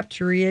The Shop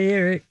to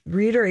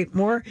reiterate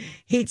more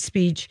hate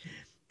speech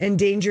and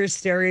dangerous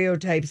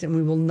stereotypes, and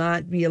we will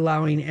not be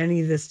allowing any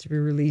of this to be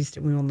released,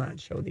 and we will not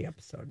show the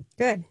episode.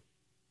 Good.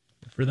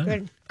 For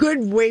them.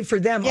 Good way for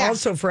them,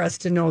 also for us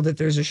to know that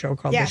there's a show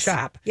called The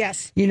Shop.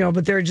 Yes. You know,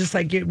 but they're just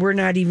like, we're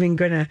not even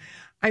going to,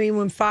 I mean,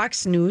 when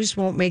Fox News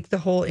won't make the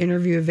whole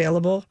interview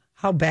available,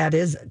 how bad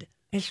is it?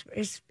 He's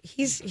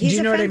Do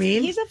you know what I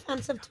mean? He's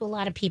offensive to a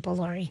lot of people,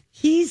 Lori.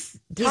 He's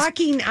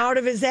talking out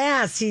of his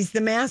ass. He's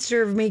the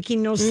master of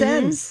making no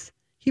sense.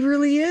 He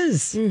really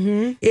is.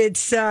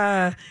 It's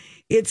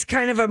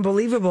kind of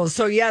unbelievable.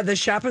 So yeah, The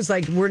Shop was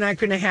like, we're not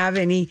going to have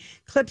any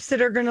clips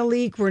that are going to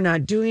leak. We're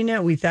not doing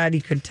it. We thought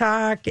he could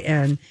talk,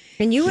 and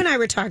you and I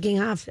were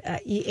talking off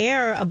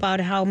air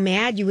about how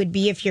mad you would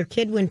be if your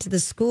kid went to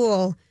the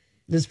school,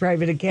 this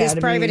private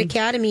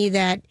academy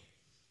that.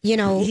 You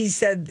know, he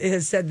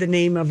has said the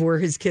name of where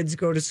his kids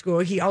go to school.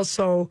 He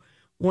also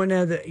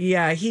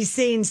he's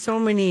saying so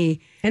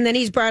many, and then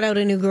he's brought out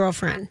a new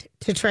girlfriend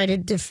to try to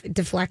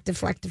deflect.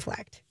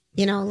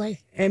 You know,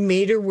 like, and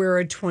made her wear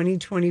a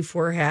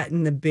 2024 hat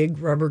and the big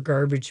rubber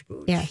garbage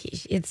boots. Yeah,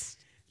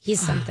 he's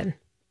something.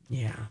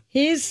 Yeah,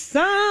 he's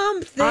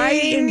something. I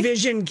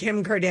envision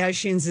Kim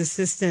Kardashian's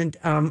assistant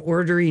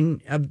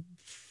ordering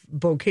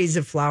bouquets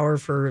of flower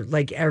for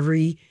like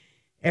every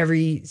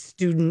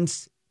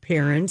student's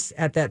parents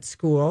at that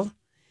school,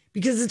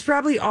 because it's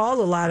probably a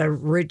lot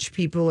of rich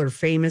people or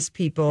famous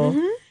people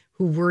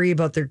who worry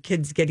about their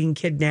kids getting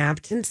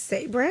kidnapped. And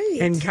say, right.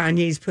 And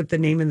Kanye's put the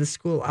name of the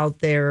school out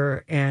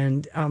there.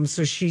 And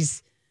so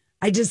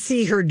I just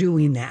see her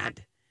doing that.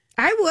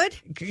 I would.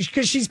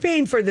 Because she's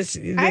paying for the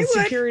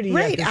security.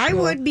 Right. I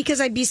would, because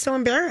I'd be so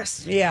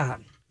embarrassed. Yeah.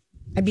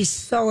 I'd be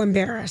so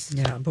embarrassed.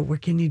 Yeah, but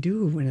what can you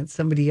do when it's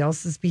somebody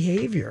else's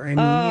behavior? I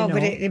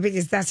mean, but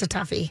that's a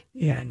toughie.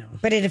 Yeah, I know.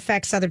 But it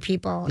affects other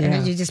people. Yeah. And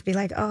then you just be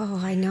like, oh,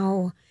 I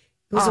know.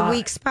 It was a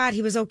weak spot.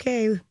 He was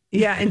okay.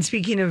 Yeah, and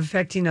speaking of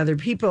affecting other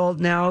people,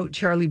 now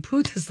Charlie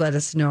Puth has let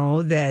us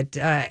know that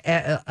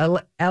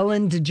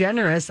Ellen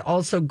DeGeneres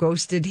also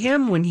ghosted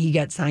him when he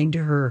got signed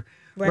to her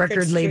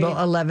record label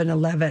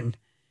 1111.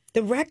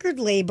 The record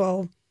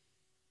label,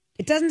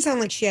 it doesn't sound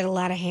like she had a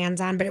lot of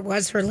hands on, but it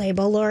was her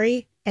label,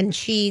 Lori. And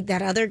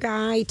that other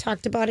guy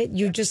talked about it.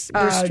 You just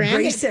were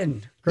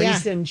stranded.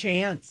 Grayson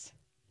Chance.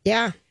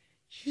 Yeah.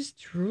 She's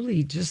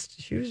truly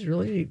she was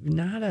really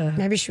not a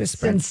maybe she was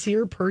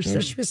sincere person.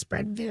 Maybe she was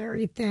spread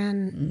very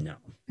thin.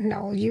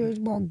 No, you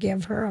won't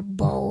give her a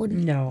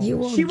bone. No. You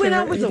won't. She went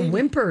out with a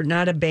whimper,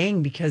 not a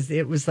bang, because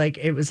it was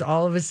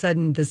all of a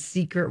sudden the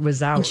secret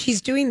was out. And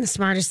she's doing the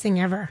smartest thing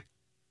ever.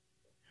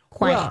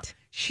 Quiet. Well,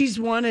 she's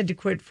wanted to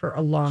quit for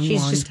a long time.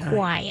 She's just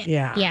quiet.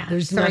 Yeah. Yeah.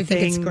 There's nothing. I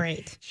think it's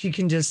great. She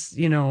can just,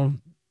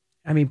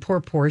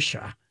 poor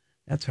Portia.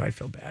 That's who I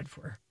feel bad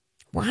for.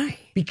 Why?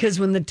 Because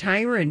when the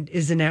tyrant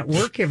isn't at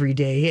work every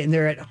day and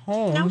they're at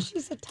home. No,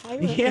 she's a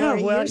tyrant. Yeah,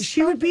 Lori. well,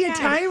 she would be a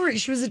tyrant.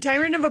 She was a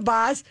tyrant of a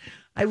boss.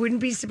 I wouldn't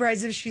be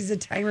surprised if she's a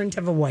tyrant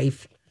of a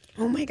wife.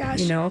 Oh, my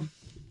gosh.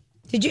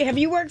 Have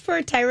you worked for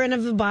a tyrant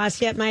of a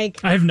boss yet, Mike?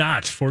 I have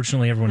not.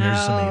 Fortunately, everyone here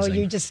is amazing. Oh,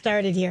 you just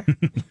started here.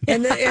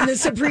 And the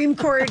Supreme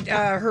Court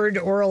heard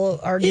oral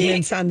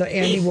arguments on the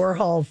Andy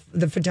Warhol,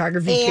 the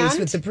photography case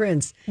with the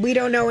prince. We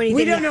don't know anything.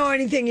 We don't know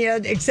anything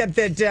yet, except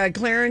that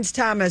Clarence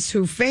Thomas,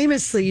 who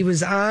famously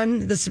was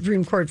on the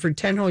Supreme Court for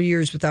 10 whole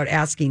years without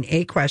asking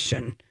a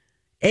question.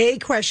 I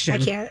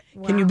can't.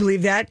 Wow. Can you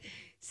believe that?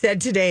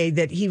 Said today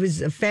that he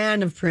was a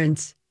fan of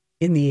Prince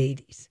in the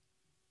 80s.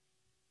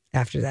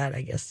 After that,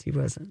 I guess he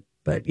wasn't.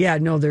 But yeah,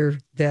 no,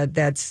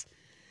 that's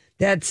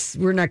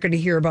we're not going to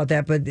hear about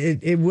that, but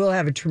it will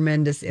have a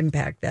tremendous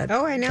impact. I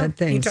know. That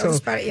thing. You told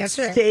us about it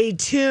yesterday. Stay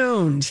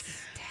tuned.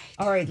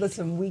 All right,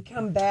 listen, we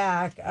come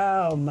back.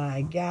 Oh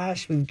my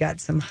gosh, we've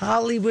got some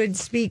Hollywood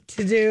speak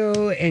to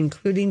do,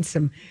 including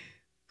some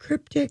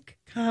cryptic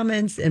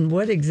comments. And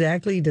what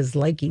exactly does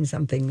liking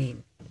something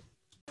mean?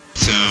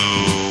 So,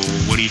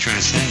 what are you trying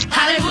to say?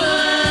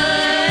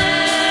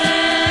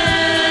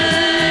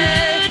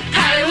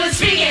 Hollywood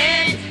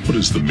speaking. What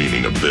is the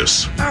meaning of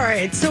this? All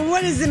right, so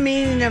what is the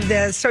meaning of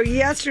this? So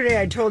yesterday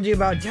I told you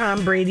about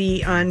Tom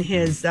Brady on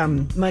his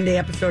Monday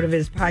episode of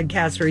his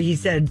podcast where he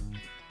said,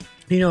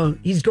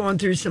 he's going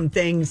through some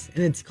things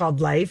and it's called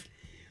life.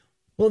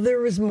 Well, there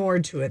was more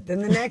to it. Then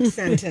the next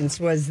sentence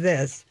was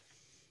this.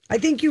 I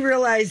think you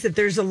realize that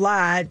there's a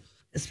lot,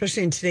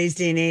 especially in today's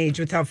day and age,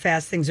 with how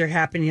fast things are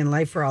happening in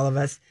life for all of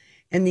us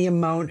and the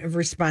amount of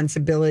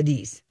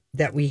responsibilities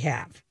that we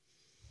have.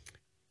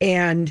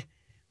 And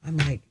I'm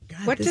like,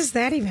 God, what does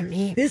that even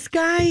mean? This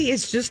guy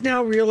is just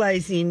now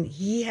realizing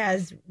he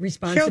has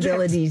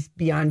responsibilities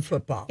beyond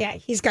football. Yeah,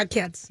 he's got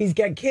kids. He's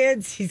got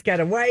kids. He's got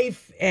a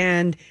wife.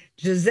 And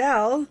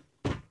Giselle,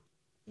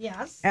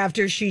 yes,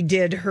 after she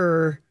did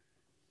her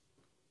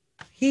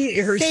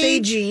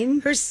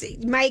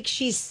saging. Mike,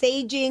 she's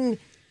saging,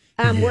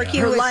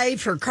 working her with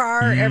life, her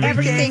car,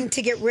 everything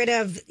to get rid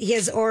of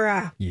his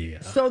aura.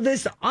 Yeah. So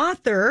this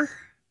author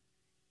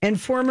and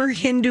former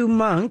Hindu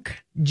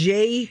monk,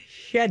 Jay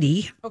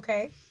Shetty.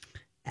 Okay.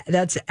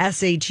 That's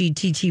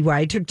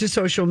Shetty, took to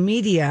social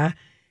media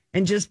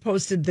and just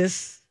posted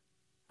this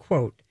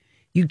quote.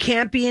 You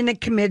can't be in a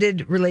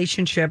committed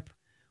relationship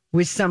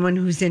with someone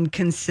who's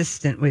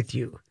inconsistent with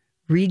you.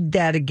 Read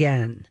that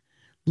again.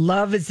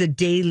 Love is a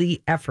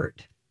daily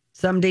effort.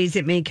 Some days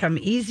it may come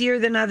easier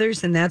than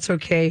others, and that's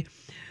okay.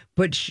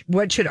 But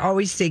what should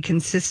always stay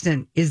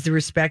consistent is the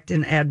respect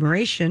and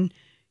admiration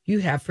you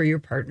have for your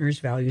partner's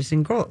values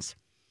and goals.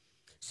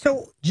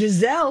 So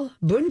Giselle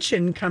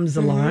Bundchen comes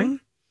along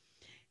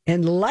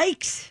and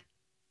likes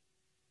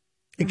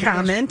the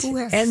comment,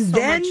 and so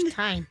then much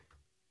time.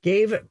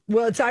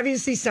 It's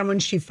obviously someone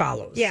she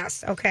follows.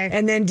 Yes, okay.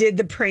 And then did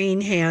the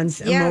praying hands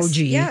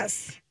emoji.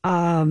 Yes.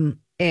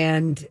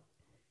 And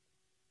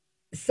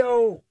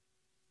so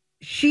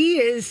she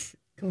is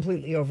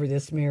completely over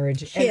this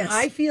marriage.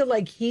 I feel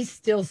like he's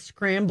still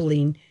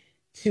scrambling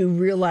to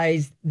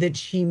realize that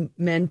she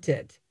meant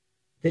it,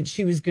 that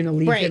she was going to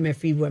leave him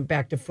if he went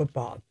back to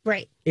football.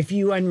 Right. If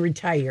you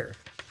unretire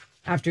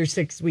after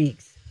 6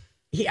 weeks.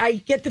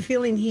 I get the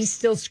feeling he's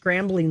still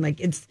scrambling. Like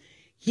it's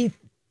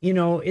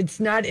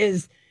not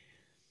as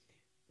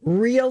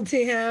real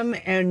to him.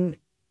 And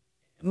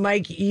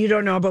Mike, you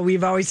don't know, but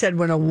we've always said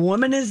when a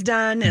woman is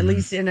done, at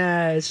least in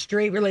a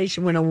straight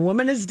relation, when a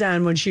woman is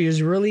done, when she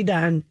is really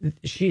done,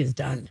 she is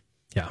done.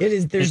 Yeah. It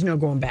is. There's no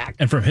going back.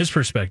 And from his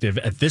perspective,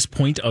 at this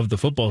point of the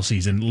football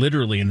season,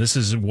 literally, and this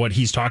is what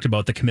he's talked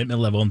about, the commitment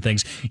level and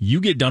things, you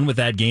get done with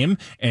that game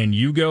and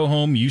you go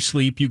home, you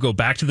sleep, you go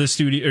back to the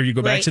studio, or you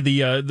go back to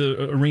the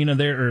arena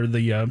there, or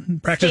the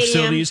practice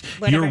facilities.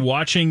 Whatever. You're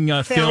watching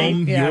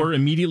film. Yeah. You're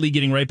immediately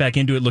getting right back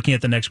into it, looking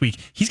at the next week.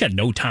 He's got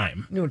no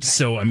time.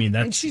 So, I mean,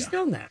 that's... And she's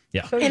known that.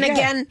 Yeah. So,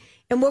 again,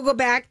 and we'll go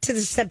back to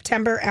the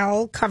September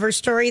L cover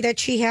story that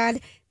she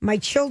had. My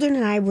children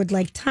and I would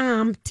like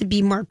Tom to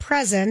be more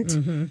present,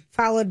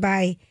 followed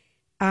by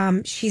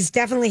she's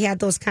definitely had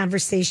those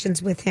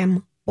conversations with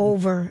him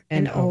over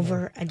and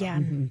over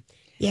again.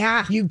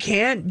 Yeah. You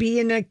can't be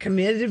in a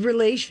committed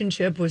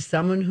relationship with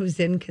someone who's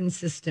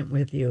inconsistent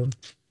with you.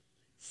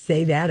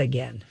 Say that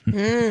again.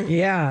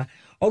 Yeah.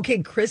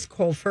 Okay, Chris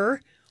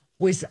Colfer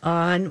was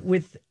on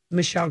with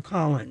Michelle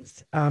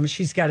Collins.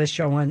 She's got a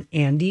show on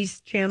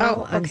Andy's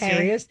channel on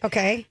Sirius.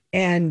 Okay.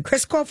 And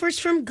Chris Colfer's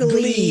from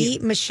Glee.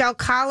 Michelle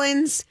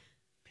Collins.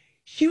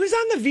 She was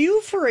on The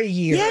View for a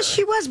year. Yeah,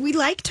 she was. We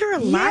liked her a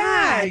lot.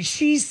 Yeah,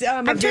 she's.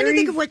 I'm trying to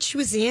think of what she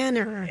was in.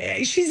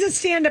 Or she's a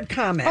stand-up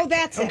comic. Oh,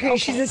 that's it. Okay,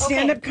 she's a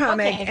stand-up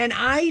comic, and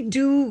I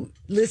do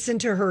listen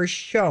to her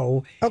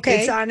show.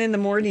 Okay, it's on in the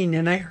morning,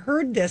 and I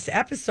heard this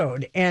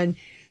episode, and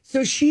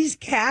so she's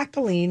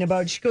cackling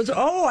about. She goes,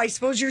 "Oh, I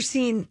suppose you're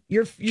seeing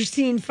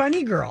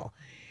Funny Girl,"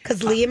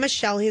 because Leah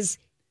Michelle, his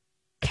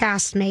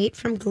castmate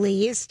from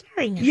Glee, is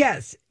starring in it.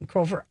 Yes,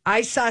 Colfer.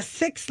 I saw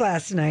 6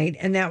 last night,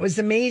 and that was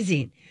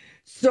amazing.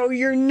 So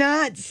you're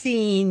not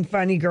seeing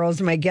Funny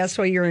Girls, my guess,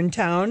 while you're in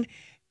town?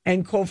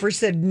 And Colfer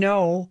said,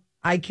 no,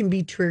 I can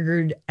be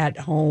triggered at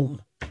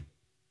home.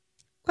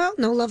 Well,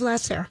 no love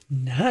lasts there.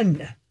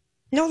 None.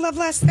 No love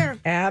lost there.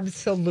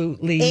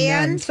 Absolutely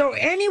And none. So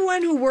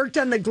anyone who worked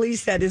on the Glee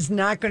set is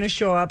not going to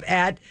show up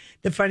at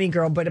the Funny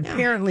Girl, but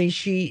apparently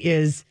she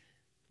is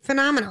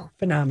phenomenal.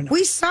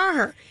 We saw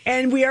her.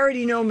 And we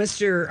already know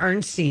Mr.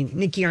 Arnstein,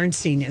 Nicky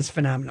Arnstein, is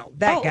phenomenal.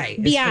 That guy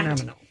is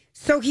phenomenal.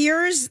 So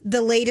here's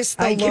the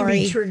latest. I can Lori.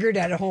 be triggered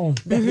at home.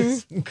 That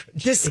is good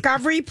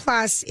Discovery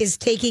Plus is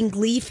taking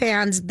Glee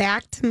fans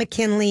back to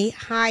McKinley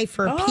High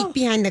for a peek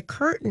behind the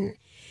curtain.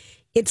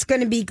 It's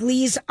going to be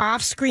Glee's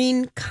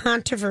off-screen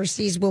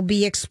controversies will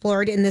be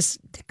explored in this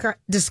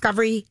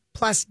Discovery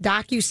Plus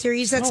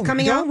docuseries that's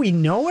coming out. Don't we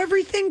know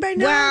everything by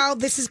now? Well,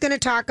 this is going to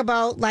talk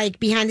about like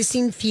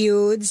behind-the-scene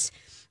feuds.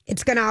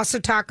 It's going to also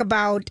talk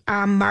about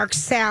Mark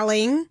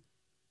Salling,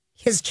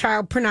 his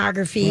child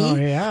pornography. Oh,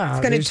 yeah. It's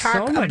going to There's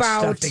talk so much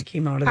about stuff that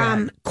came out of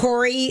that.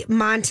 Corey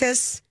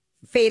Montes'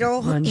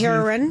 fatal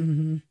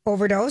heroin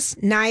overdose,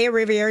 Naya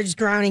Rivera's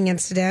drowning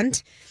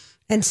incident.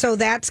 And so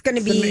that's going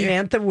to be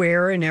Samantha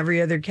Ware and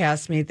every other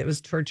castmate that was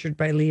tortured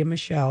by Leah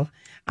Michelle.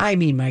 I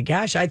mean, my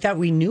gosh, I thought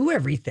we knew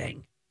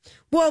everything.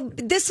 Well,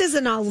 this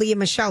isn't all Leah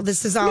Michelle.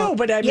 This is all. No,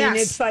 but I mean,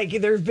 it's like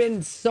there's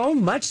been so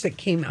much that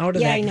came out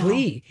of that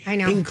Glee. I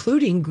know.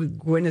 Including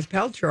Gwyneth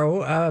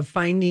Paltrow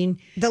finding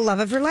the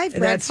love of her life,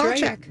 Brad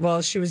Falchuk. Right.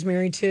 Well, she was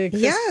married to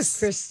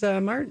Chris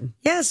Martin.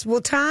 Yes.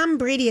 Well, Tom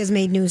Brady has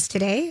made news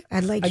today.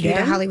 I'd like you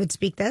to Hollywood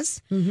speak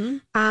this.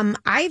 Mm-hmm.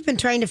 I've been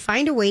trying to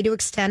find a way to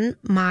extend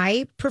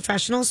my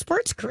professional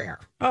sports career.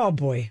 Oh,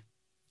 boy.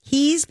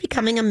 He's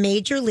becoming a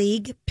major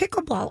league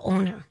pickleball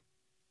owner.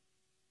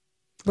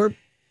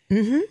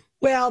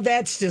 Well,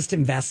 that's just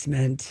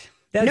investment.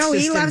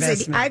 He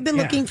loves it. I've been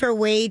looking for a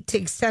way to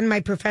extend my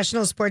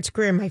professional sports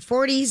career in my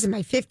 40s, and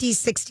my 50s,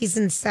 60s,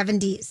 and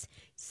 70s.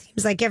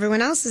 Seems like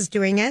everyone else is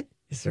doing it.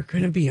 Is there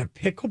going to be a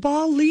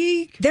pickleball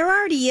league? There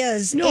already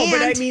is. No,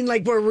 but I mean,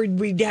 like where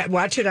we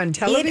watch it on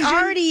television? It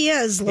already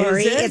is,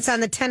 Lori. Is it? It's on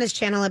the tennis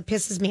channel. It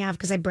pisses me off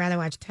because I'd rather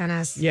watch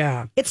tennis.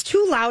 Yeah. It's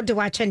too loud to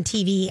watch on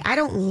TV. I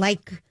don't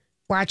like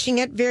watching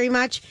it very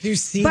much. Do you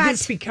see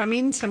this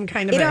becoming some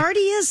kind of It already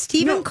is.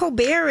 Stephen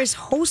Colbert is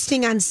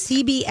hosting on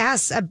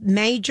CBS a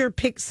major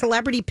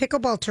celebrity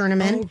pickleball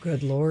tournament. Oh,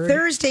 good Lord.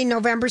 Thursday,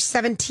 November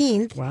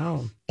 17th.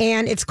 Wow.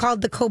 And it's called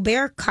the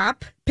Colbert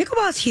Cup.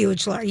 Pickleball is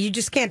huge, Laura. You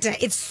just can't.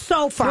 It's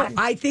so fun.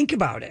 Well, I think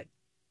about it.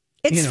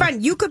 It's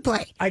fun. You could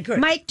play. I could.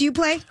 Mike, do you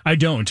play? I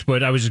don't,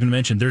 but I was just going to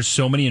mention there's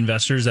so many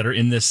investors that are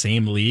in this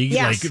same league,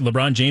 Yes. like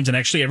LeBron James, and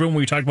actually everyone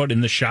we talked about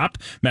in the shop.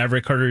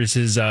 Maverick Carter is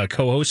his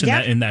co-host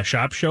in that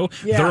shop show.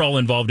 Yeah. They're all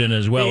involved in it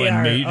as well, They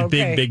and are.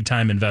 big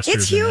time investors.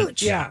 It's in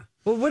huge. it. Yeah.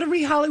 Well, what are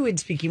we Hollywood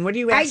speaking? What are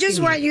you I asking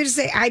just want you to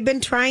say, I've been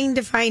trying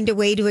to find a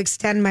way to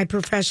extend my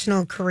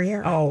professional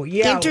career. Oh,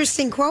 yeah.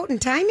 Interesting quote and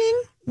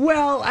timing.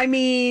 Well, I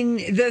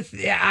mean,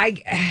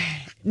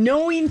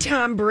 knowing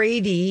Tom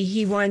Brady,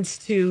 he wants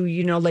to,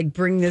 like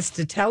bring this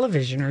to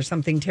television or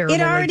something terrible.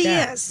 It already like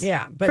that. is.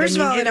 Yeah, but First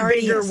of all, in it a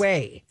already bigger is.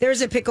 way.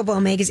 There's a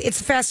pickleball magazine. It's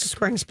the fastest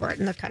growing sport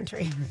in the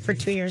country for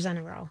 2 years in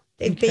a row.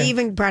 They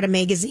even brought a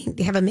magazine.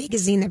 They have a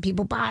magazine that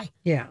people buy.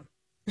 Yeah.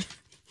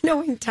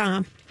 Knowing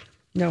Tom.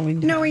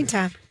 Knowing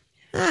Tom.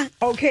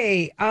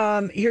 Okay,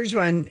 here's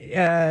one.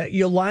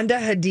 Yolanda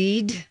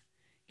Hadid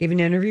gave an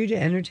interview to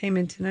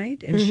Entertainment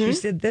Tonight, and she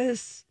said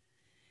this.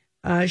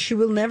 She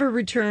will never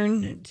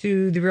return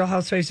to the Real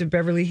Housewives of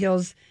Beverly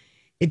Hills.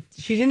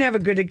 She didn't have a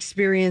good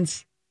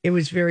experience. It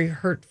was very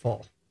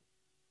hurtful,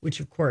 which,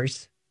 of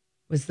course,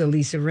 was the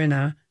Lisa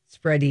Rinna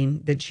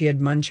spreading that she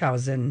had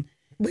Munchausen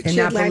and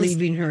not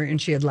believing her, and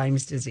she had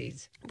Lyme's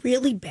disease.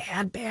 Really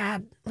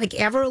bad. Like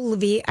Avril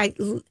Lavigne.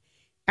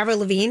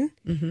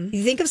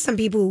 You think of some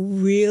people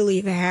who really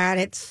have had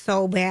it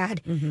so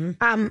bad.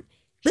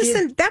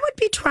 Listen, that would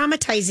be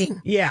traumatizing.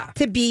 Yeah.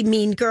 To be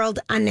mean girled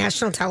on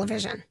national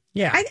television.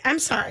 Yeah. I'm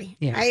sorry.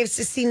 Yeah. I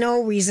see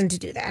no reason to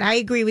do that. I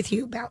agree with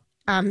you about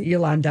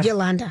Yolanda.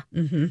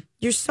 Mm-hmm.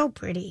 You're so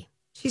pretty.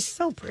 She's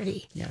so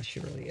pretty. Yeah, she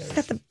really is. She's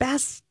got the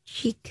best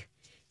cheek.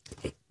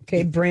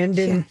 Okay,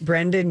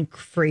 Brendan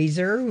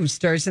Fraser, who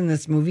stars in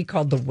this movie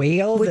called The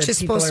Whale, which is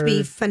supposed to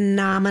be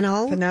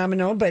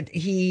phenomenal. But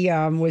he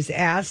was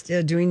asked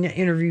doing the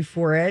interview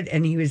for it,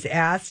 and he was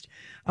asked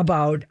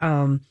about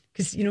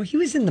because he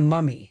was in The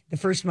Mummy, the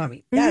first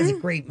Mummy. That was a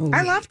great movie.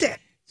 I loved it.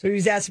 So he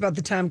was asked about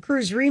the Tom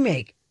Cruise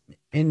remake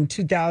in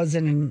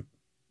 2000 and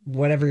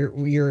whatever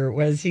year it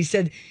was. He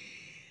said,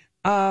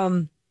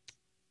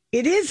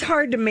 it is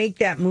hard to make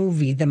that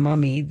movie, The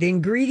Mummy. The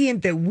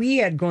ingredient that we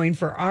had going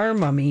for our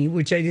Mummy,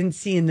 which I didn't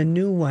see in the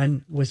new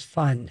one, was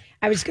fun.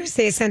 I was going to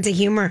say a sense of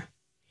humor.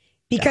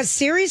 Because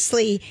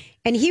seriously,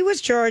 and he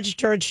was George,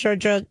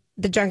 the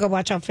Jungle,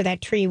 Watch Out for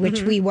That Tree,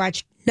 which we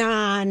watched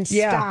nonstop.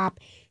 Yeah.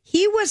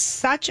 He was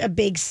such a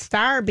big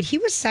star, but he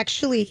was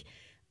sexually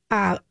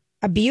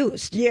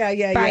abused.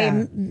 By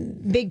a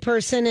big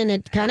person, and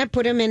it kind of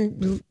put him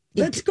in...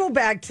 Let's go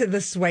back to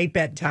the swipe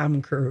at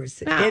Tom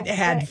Cruise. It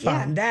had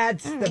fun. Yeah.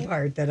 That's the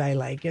part that I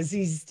like, is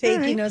he's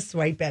taking a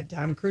swipe at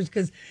Tom Cruise,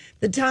 because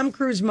the Tom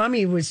Cruise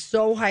Mummy was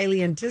so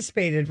highly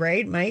anticipated,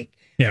 right, Mike?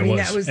 Yeah,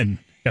 it was.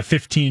 Got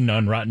 15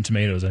 on Rotten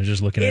Tomatoes. I'm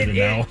just looking at it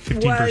now.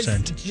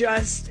 15%. Was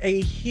just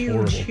a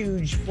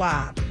huge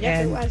flop.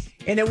 Yes, it was.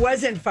 And it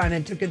wasn't fun.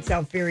 It took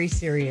itself very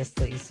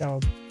seriously. So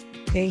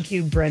thank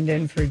you,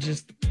 Brendan, for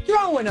just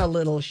throwing a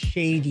little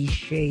shady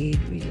shade.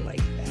 We like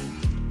that.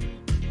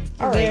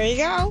 All right. There you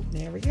go.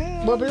 There we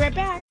go. We'll be right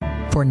back.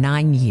 For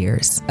 9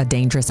 years, a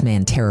dangerous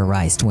man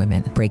terrorized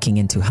women, breaking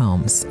into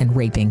homes and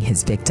raping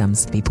his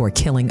victims before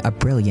killing a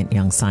brilliant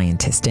young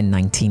scientist in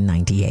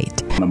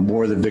 1998. The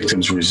more the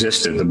victims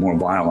resisted, the more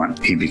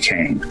violent he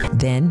became.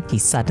 Then he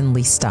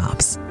suddenly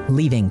stops,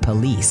 leaving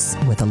police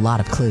with a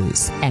lot of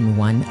clues and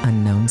one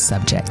unknown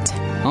subject.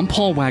 I'm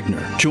Paul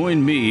Wagner.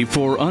 Join me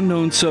for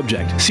Unknown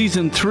Subject,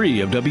 Season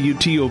 3 of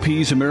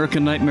WTOP's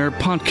American Nightmare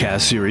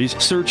podcast series.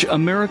 Search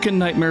American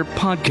Nightmare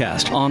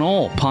Podcast on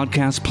all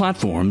podcast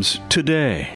platforms today.